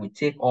ring and we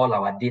take all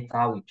our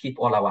data, we keep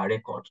all our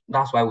records.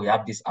 That's why we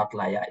have this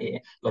outlier here.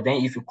 But then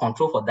if you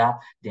control for that,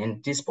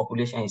 then this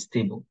population is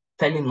stable,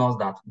 telling us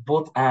that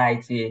both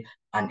IITA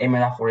and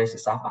Emerald Forest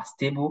Reserve are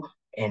stable.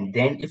 And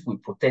then if we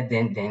protect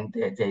them, then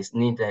there is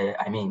need,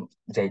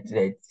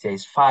 there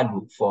is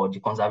value for the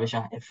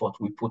conservation effort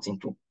we put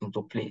into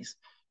place.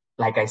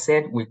 Like I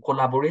said, we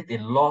collaborate a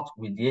lot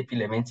with the AP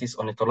Leventis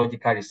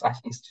Ornithological Research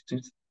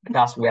Institute.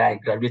 That's where I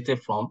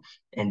graduated from,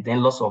 and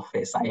then lots of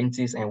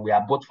scientists, and we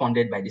are both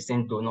funded by the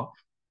same donor.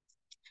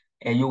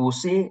 And you will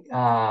see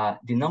the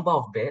number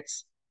of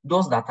birds.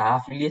 Those that are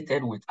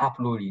affiliated with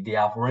APLORI, they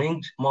have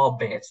ringed more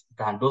birds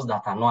than those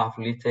that are not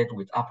affiliated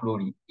with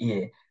APLORI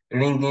here.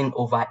 ringing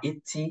over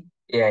 80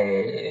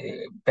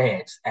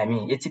 birds. I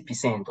mean,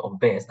 80% of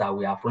birds that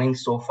we have ringed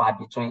so far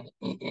between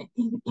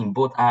in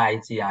both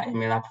RIT and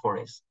Emerald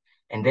Forest.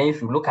 And then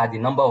if you look at the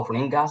number of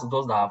ringers,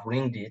 those that have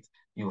ringed it,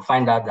 you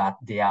find out that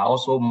they are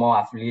also more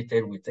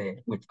affiliated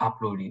with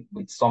Aplori,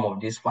 with some of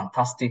these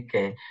fantastic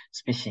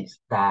species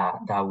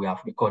that we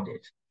have recorded.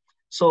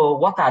 So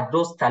what are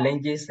those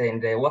challenges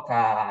and what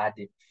are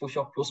the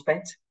future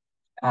prospects?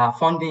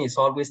 Funding is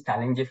always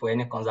challenging for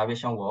any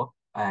conservation work.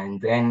 And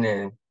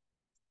then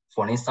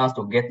for instance,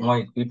 to get more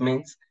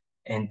equipment.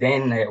 And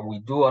then we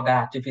do other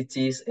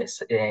activities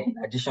in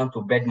addition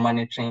to bird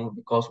monitoring,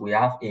 because we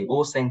have a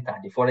whole center,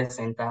 the forest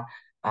center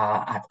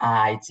at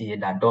RITA,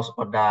 that does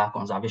other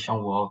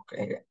conservation work,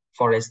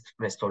 forest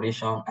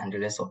restoration, and the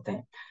rest of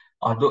them.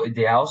 Although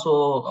there are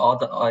also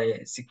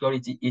other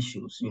security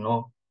issues, you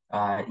know,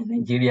 in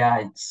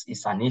Nigeria,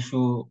 it's an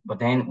issue, but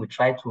then we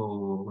try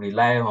to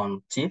rely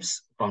on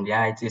tips from the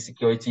RITA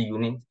security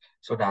unit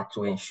so that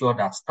to ensure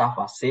that staff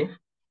are safe,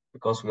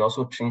 because we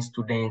also train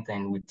students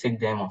and we take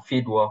them on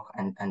field work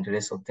and the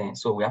rest of them.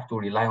 So we have to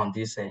rely on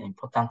this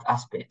important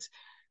aspect.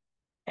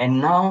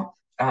 And now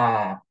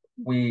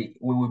we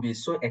will be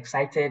so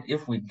excited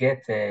if we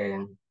get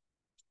the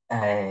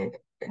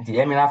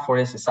Emerald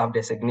Forest Reserve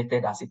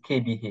designated as a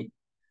KBA.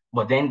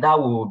 But then that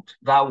would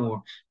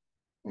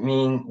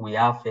mean we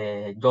have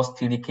just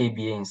 3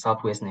 KBA in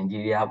Southwest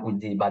Nigeria, with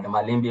the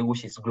Badamalembe,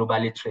 which is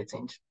globally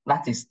threatened.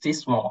 That is still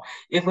small.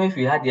 Even if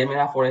we had the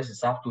Emerald Forest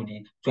Reserve to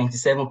the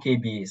 27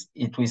 KBAs,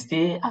 it will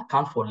still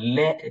account for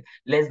less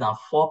than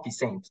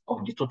 4%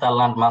 of the total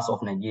land mass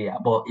of Nigeria,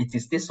 but it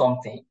is still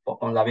something for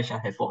conservation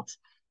efforts.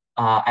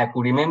 I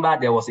could remember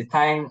there was a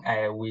time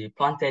we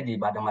planted the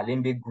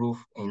Badamalembe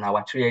Grove in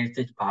our Tree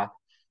Heritage Park,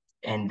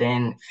 and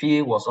then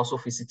Phil was also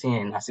visiting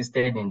and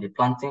assisted in the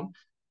planting.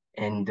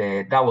 And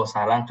that was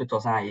around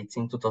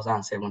 2018,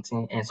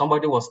 2017. And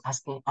somebody was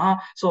asking,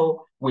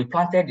 so we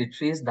planted the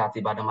trees that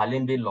Ibadan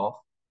Malembe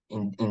love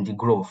in the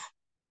grove.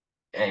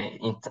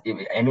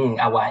 I mean,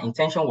 our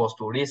intention was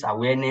to raise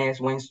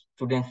awareness when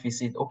students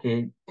visit,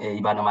 okay,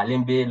 Ibadan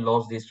Malembe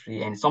loves this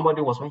tree. And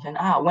somebody was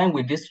mentioning, when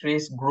will these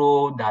trees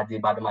grow that the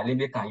Ibadan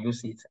Malembe can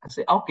use it? I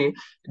said, okay,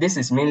 this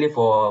is mainly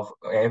for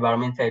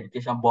environmental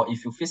education, but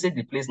if you visit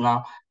the place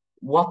now,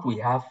 what we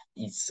have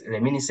is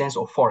reminiscence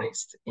of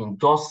forest in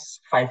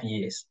just 5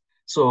 years.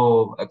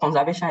 So a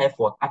conservation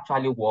effort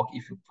actually work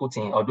if you put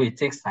in, although it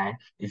takes time,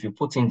 if you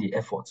put in the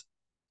effort.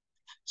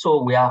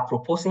 So we are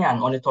proposing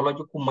an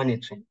ornithological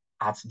monitoring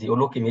at the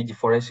Olokemeji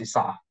Forest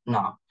Reserve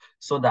now,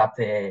 so that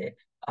we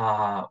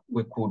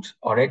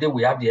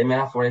have the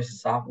Emerald Forest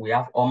Reserve, we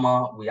have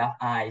OMA, we have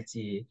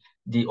IITA.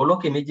 The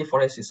Olokemeji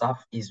Forest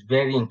Reserve is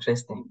very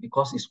interesting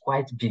because it's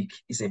quite big.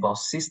 It's about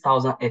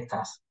 6,000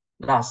 hectares.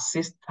 That's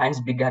 6 times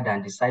bigger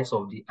than the size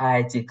of the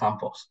IIT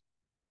campus.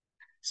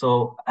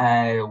 So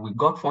we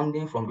got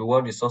funding from the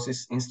World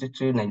Resources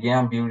Institute,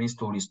 Nigerian Breweries,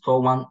 to restore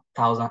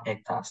 1,000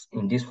 hectares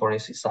in this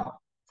forest reserve.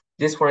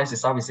 This forest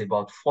reserve is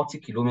about 40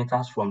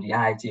 kilometers from the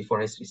IIT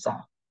Forest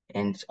Reserve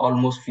and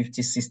almost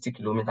 50, 60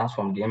 kilometers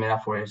from the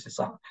Emerald Forest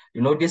Reserve.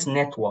 You know, this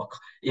network,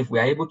 if we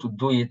are able to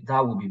do it, that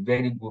would be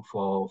very good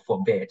for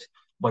birds.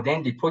 But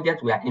then the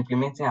project we are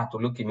implementing at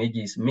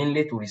Olokemeji is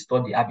mainly to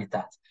restore the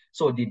habitat.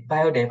 So the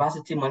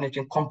biodiversity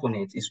monitoring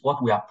component is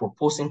what we are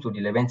proposing to the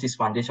Leventis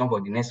Foundation for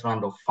the next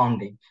round of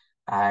funding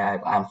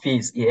and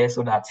fees here,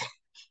 so that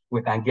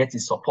we can get the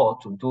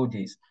support to do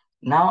this.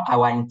 Now,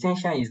 our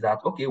intention is that,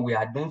 okay, we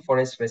are doing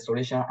forest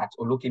restoration at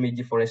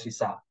Olokemeji Forest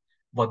Reserve,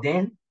 but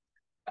then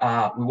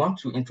we want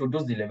to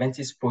introduce the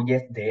Leventis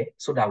project there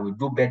so that we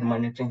do bird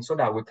monitoring, so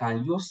that we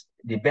can use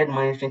the bird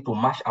monitoring to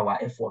match our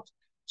effort.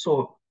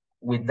 So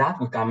with that,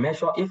 we can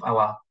measure if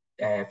our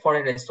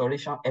forest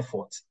restoration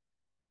effort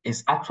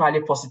is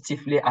actually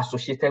positively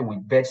associated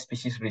with bird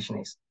species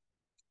richness.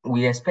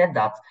 We expect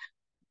that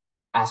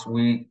as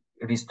we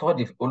restore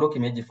the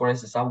Olokemeji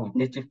Forest Reserve with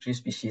native tree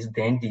species,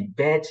 then the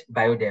bird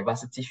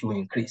biodiversity should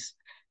increase.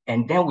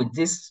 And then with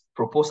this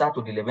proposal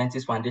to the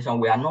Leventis Foundation,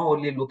 we are not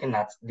only looking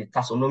at the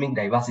taxonomic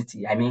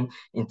diversity, I mean,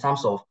 in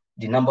terms of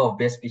the number of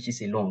bird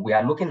species alone, we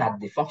are looking at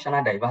the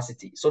functional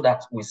diversity, so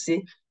that we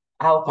see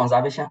how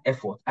conservation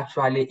effort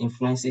actually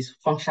influences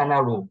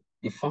functional role,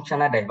 the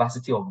functional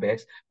diversity of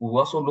birds. We will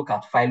also look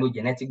at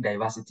phylogenetic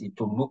diversity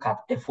to look at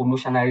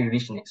evolutionary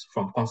richness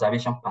from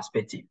conservation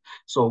perspective.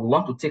 So we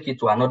want to take it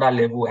to another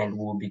level, and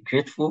we'll be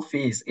grateful for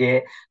his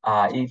here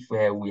if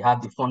we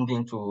have the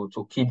funding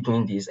to keep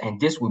doing this. And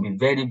this will be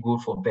very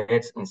good for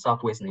birds in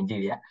Southwest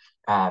Nigeria,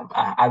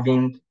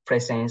 having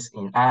presence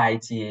in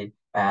IITA,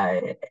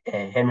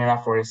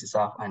 Emerald Forest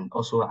Reserve, and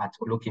also at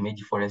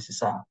Olokemeji Forest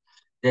Reserve.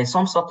 There's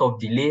some sort of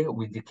delay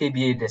with the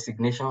KBA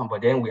designation,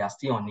 but then we are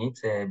still on it,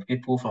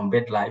 people from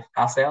BirdLife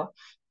ourselves.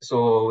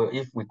 So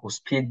if we could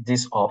speed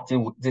this up,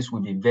 this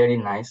would be very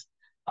nice.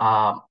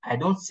 I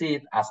don't see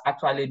it as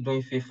actually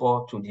doing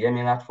favor to the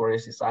Emerald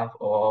Forest Reserve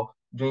or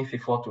doing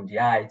favor to the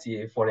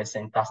IITA Forest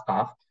Center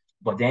staff.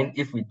 But then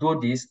if we do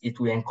this, it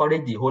will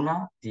encourage the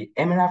owner. The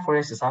Emerald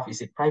Forest Reserve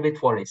is a private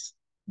forest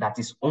that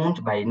is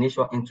owned by a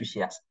nature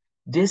enthusiast.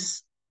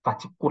 This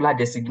particular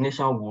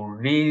designation will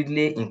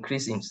really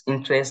increase his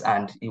interest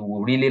and he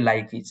will really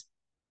like it.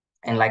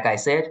 And like I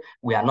said,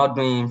 we are not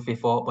doing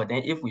favor, but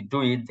then if we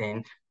do it,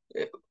 then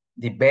uh,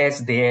 the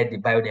birds there, the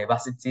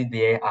biodiversity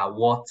there are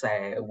what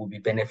will be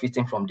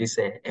benefiting from this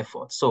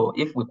effort. So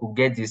if we could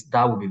get this,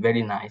 that would be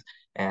very nice,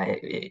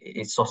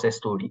 a success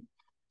story.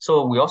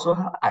 So we also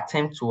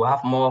attempt to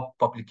have more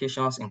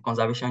publications in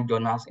conservation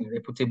journals, in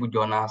reputable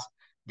journals.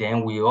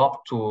 Then we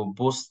hope to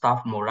boost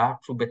staff morale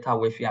through better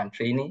welfare and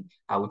training.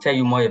 I will tell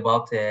you more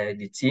about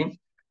the team.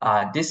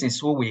 This is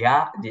who we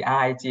are, the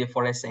IITA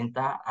Forest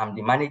Center. I'm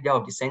the manager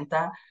of the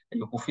center.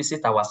 You could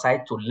visit our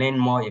site to learn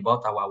more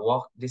about our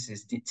work. This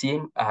is the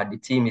team. The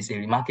team is a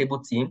remarkable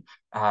team.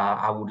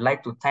 I would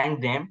like to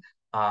thank them.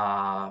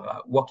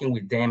 Working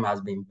with them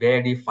has been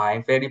very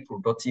fine, very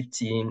productive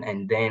team,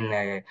 and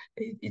then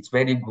it's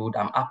very good.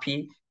 I'm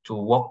happy to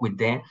work with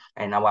them.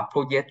 And our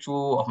project,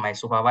 two of my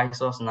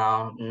supervisors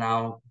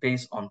now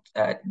based on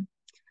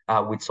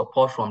with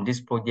support from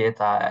this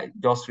project,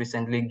 just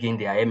recently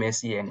gained their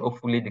MSc, and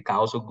hopefully they can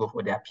also go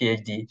for their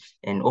PhD.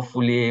 And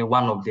hopefully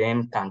one of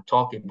them can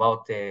talk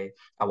about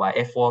our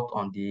effort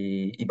on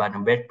the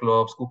Ibadan Bird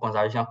Club, School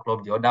Conservation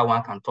Club. The other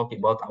one can talk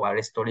about our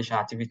restoration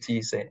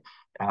activities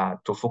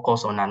to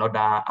focus on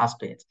another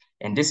aspect.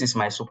 And this is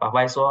my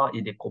supervisor,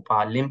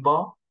 Idekopa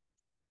Limbo.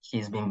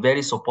 He's been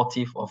very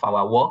supportive of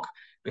our work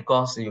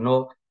because,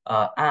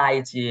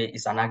 IITA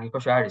is an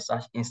agricultural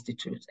research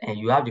institute, and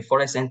you have the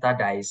forest center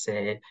that is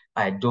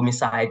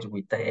domiciled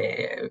with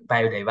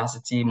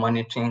biodiversity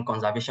monitoring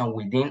conservation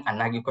within an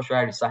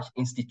agricultural research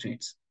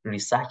institute.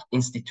 It's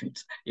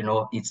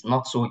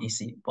not so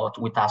easy, but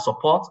with our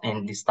support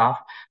and the staff,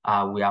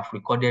 we have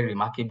recorded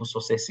remarkable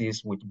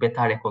successes with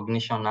better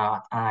recognition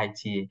now at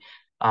IITA.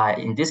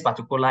 In this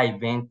particular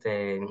event,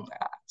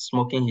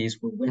 Smoking Hills,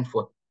 we went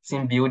for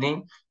team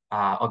building,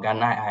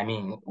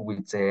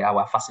 with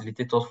our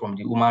facilitators from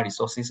the human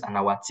resources and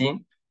our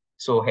team.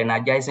 So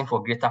energizing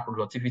for greater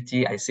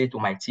productivity, I say to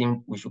my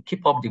team, we should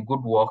keep up the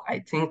good work. I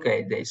think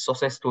there is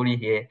success story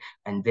here,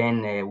 and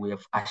then we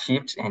have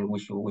achieved, and we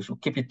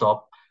should keep it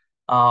up.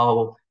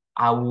 Uh,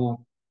 I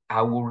will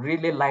I would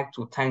really like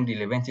to thank the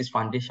Leventis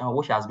Foundation,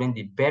 which has been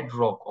the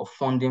bedrock of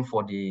funding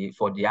for the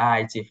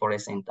IIT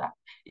Forest Center.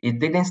 It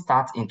didn't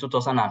start in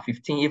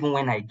 2015, even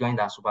when I joined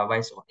as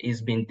supervisor.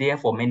 It's been there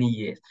for many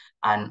years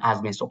and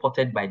has been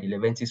supported by the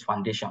Leventis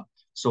Foundation.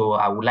 So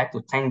I would like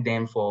to thank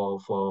them for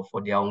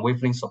their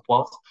unwavering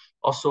support.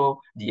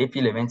 Also, the AP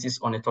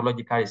Leventis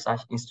Ornithological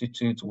Research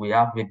Institute, we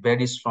have a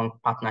very strong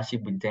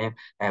partnership with them,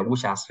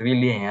 which has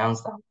really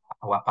enhanced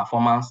our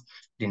performance.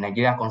 The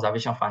Nigeria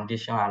Conservation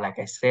Foundation, and like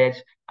I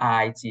said,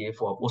 IITA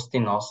for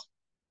hosting us.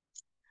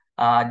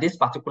 This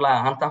particular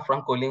Hunter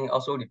Francolin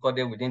also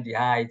recorded within the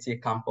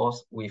IITA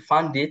campus. We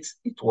found it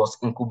was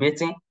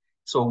incubating.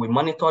 So we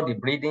monitored the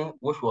breeding,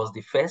 which was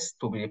the first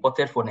to be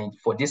reported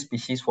for this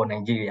species for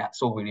Nigeria.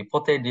 So we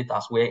reported it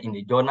as well in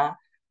the journal.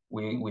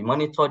 We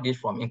monitored it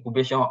from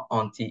incubation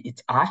until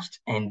it hatched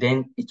and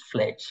then it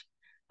fledged.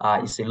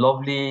 It's a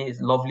lovely,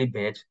 lovely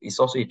bird. It's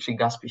also a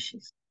trigger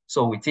species.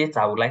 So with it,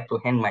 I would like to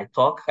end my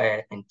talk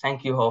and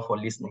thank you all for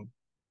listening.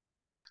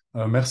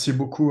 Merci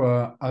beaucoup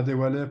à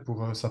Adewale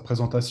pour sa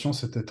présentation.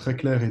 C'était très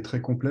clair et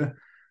très complet.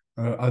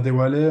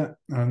 Adewale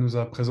nous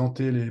a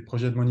présenté les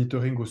projets de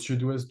monitoring au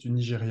sud-ouest du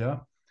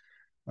Nigeria.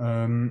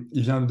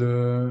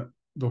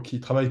 Donc, il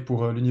travaille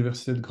pour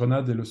l'Université de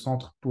Grenade et le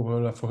Centre pour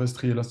la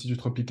foresterie et l'Institut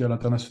tropical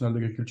international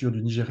d'agriculture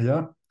du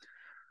Nigeria.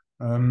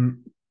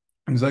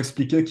 Il nous a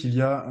expliqué qu'il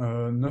y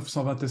a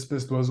 920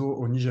 espèces d'oiseaux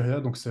au Nigeria,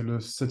 donc c'est le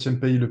 7e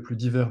pays le plus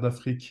divers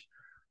d'Afrique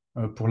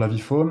pour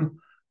l'avifaune.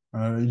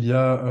 Il y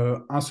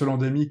a un seul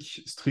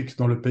endémique strict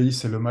dans le pays,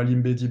 c'est le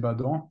Malimbe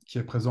d'Ibadan, qui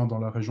est présent dans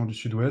la région du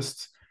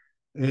sud-ouest,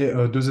 et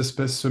 2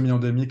 espèces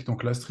semi-endémiques,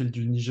 donc l'astril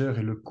du Niger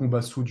et le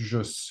combassou du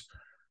Jos.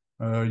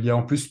 Il y a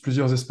en plus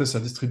plusieurs espèces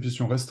à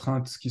distribution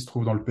restreinte qui se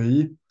trouvent dans le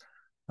pays.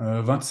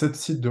 27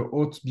 sites de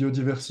haute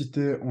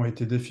biodiversité ont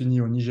été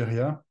définis au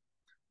Nigeria.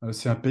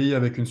 C'est un pays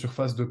avec une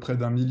surface de près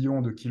d'1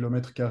 million de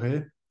kilomètres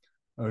carrés,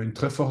 une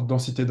très forte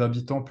densité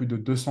d'habitants, plus de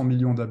 200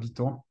 millions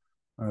d'habitants.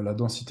 La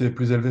densité est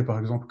plus élevée, par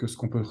exemple, que ce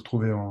qu'on peut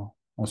retrouver en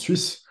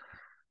Suisse.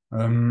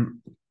 Il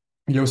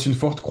y a aussi une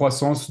forte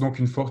croissance, donc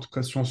une forte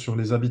pression sur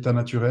les habitats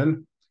naturels.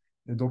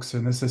 Et donc,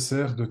 c'est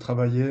nécessaire de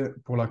travailler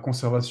pour la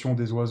conservation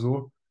des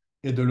oiseaux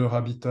et de leur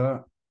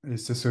habitat. Et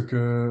c'est ce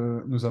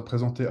que nous a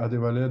présenté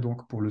Adewale,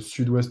 donc pour le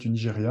sud-ouest du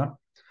Nigeria.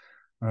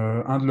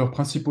 Un de leurs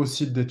principaux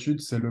sites d'études,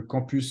 c'est le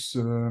campus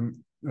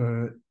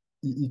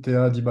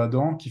IITA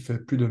d'Ibadan, qui fait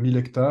plus de 1000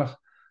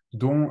 hectares,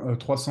 dont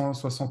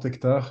 360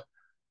 hectares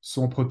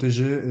sont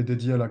protégés et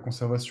dédiés à la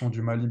conservation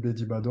du Malibé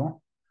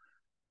d'Ibadan.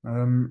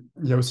 Il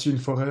y a aussi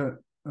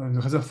une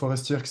réserve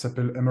forestière qui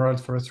s'appelle Emerald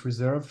Forest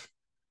Reserve,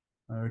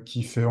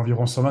 qui fait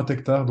environ 120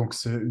 hectares, donc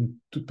c'est une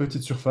toute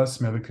petite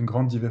surface, mais avec une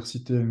grande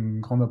diversité,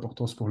 une grande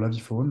importance pour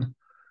l'avifaune.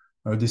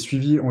 Des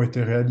suivis ont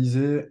été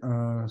réalisés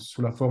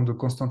sous la forme de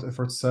Constant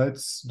Effort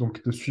Sites,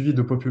 donc de suivi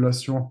de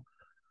population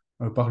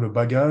par le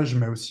bagage,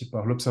 mais aussi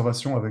par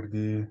l'observation avec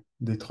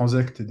des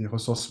transects et des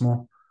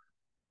recensements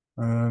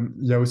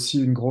Il y a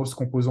aussi une grosse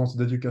composante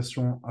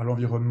d'éducation à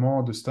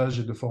l'environnement, de stages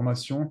et de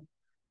formation.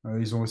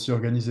 Ils ont aussi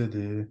organisé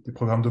des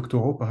programmes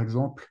doctoraux, par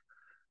exemple.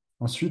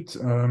 Ensuite,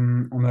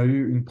 on a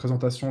eu une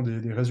présentation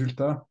des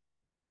résultats.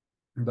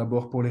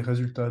 D'abord pour les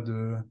résultats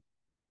de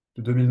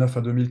 2009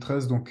 à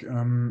 2013. Donc,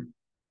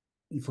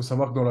 il faut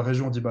savoir que dans la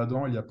région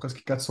d'Ibadan, il y a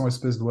presque 400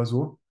 espèces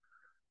d'oiseaux.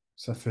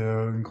 Ça fait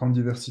une grande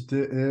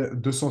diversité et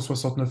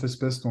 269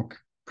 espèces, donc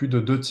plus de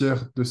 2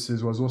 tiers de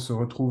ces oiseaux se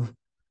retrouvent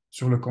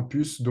sur le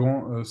campus,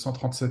 dont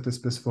 137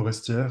 espèces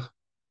forestières.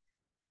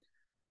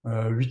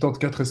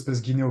 84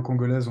 espèces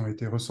guinéo-congolaises ont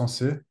été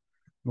recensées.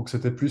 Donc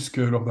c'était plus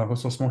que lors d'un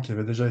recensement qui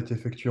avait déjà été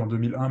effectué en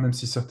 2001, même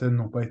si certaines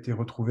n'ont pas été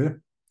retrouvées.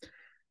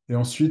 Et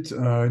ensuite,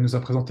 il nous a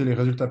présenté les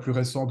résultats plus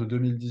récents de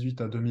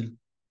 2018 à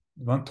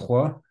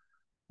 2023,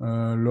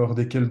 lors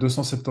desquels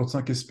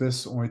 275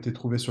 espèces ont été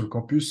trouvées sur le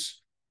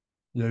campus.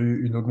 Il y a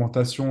eu une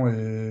augmentation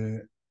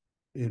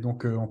et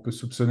donc on peut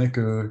soupçonner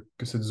que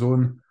cette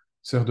zone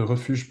sert de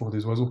refuge pour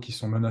des oiseaux qui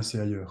sont menacés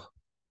ailleurs.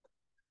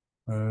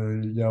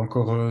 Il y a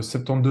encore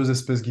 72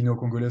 espèces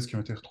guinéo-congolaises qui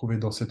ont été retrouvées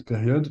dans cette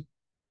période.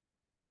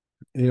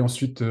 Et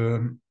ensuite,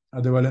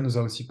 Adewale nous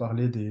a aussi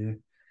parlé de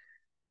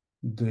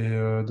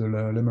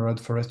l'Emerald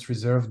Forest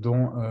Reserve,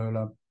 dont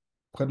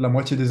près de la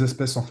moitié des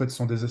espèces en fait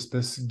sont des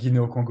espèces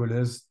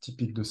guinéo-congolaises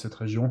typiques de cette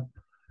région.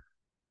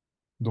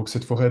 Donc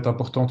cette forêt est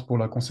importante pour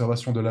la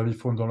conservation de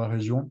l'avifaune dans la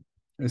région.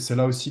 Et c'est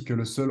là aussi que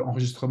le seul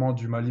enregistrement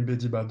du malimbé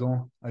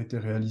d'Ibadan a été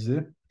réalisé.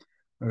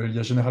 Il y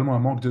a généralement un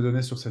manque de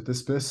données sur cette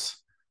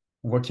espèce.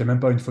 On voit qu'il n'y a même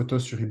pas une photo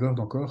sur eBird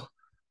encore.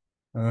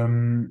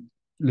 Euh,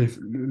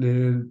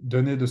 les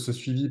données de ce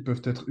suivi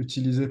peuvent être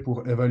utilisées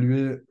pour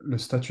évaluer le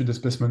statut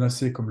d'espèce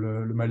menacée comme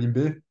le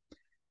malimbé.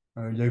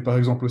 Il y a eu par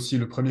exemple aussi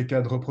le premier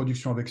cas de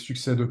reproduction avec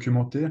succès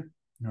documenté.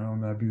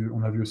 On a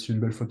vu aussi une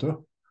belle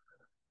photo.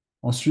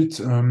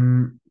 Ensuite,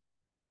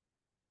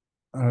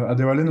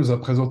 Adewale nous a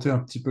présenté un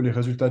petit peu les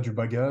résultats du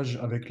bagage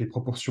avec les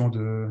proportions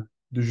de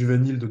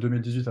juvéniles de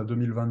 2018 à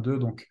 2022.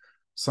 Donc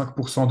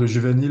 5% de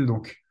juvéniles,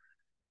 donc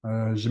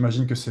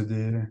j'imagine que c'est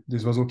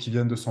des oiseaux qui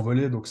viennent de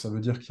s'envoler, donc ça veut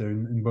dire qu'il y a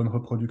une bonne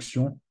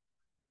reproduction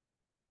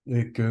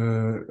et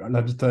que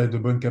l'habitat est de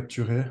bonne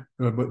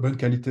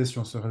qualité si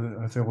on se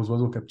réfère aux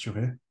oiseaux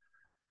capturés.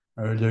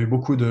 Il y a eu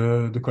beaucoup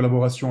de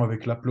collaborations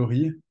avec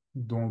l'Aplorie,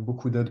 dont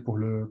beaucoup d'aide pour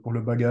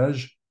le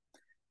bagage.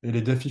 Et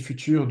les défis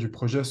futurs du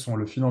projet sont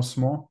le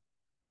financement,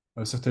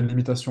 certaines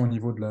limitations au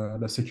niveau de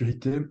la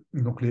sécurité.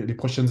 Donc les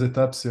prochaines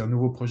étapes, c'est un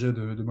nouveau projet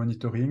de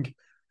monitoring,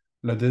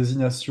 la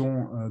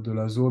désignation de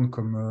la zone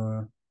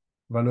comme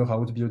valeur à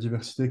haute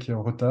biodiversité qui est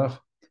en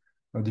retard,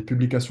 des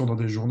publications dans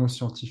des journaux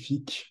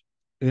scientifiques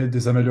et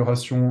des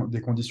améliorations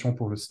des conditions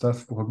pour le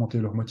staff pour augmenter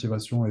leur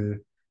motivation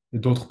et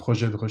d'autres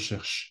projets de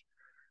recherche.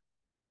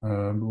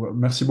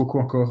 Merci beaucoup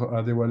encore à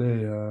Adewale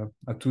et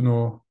à tous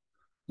nos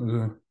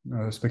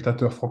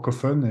spectateurs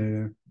francophones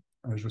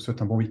et je vous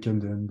souhaite un bon week-end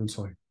et une bonne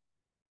soirée.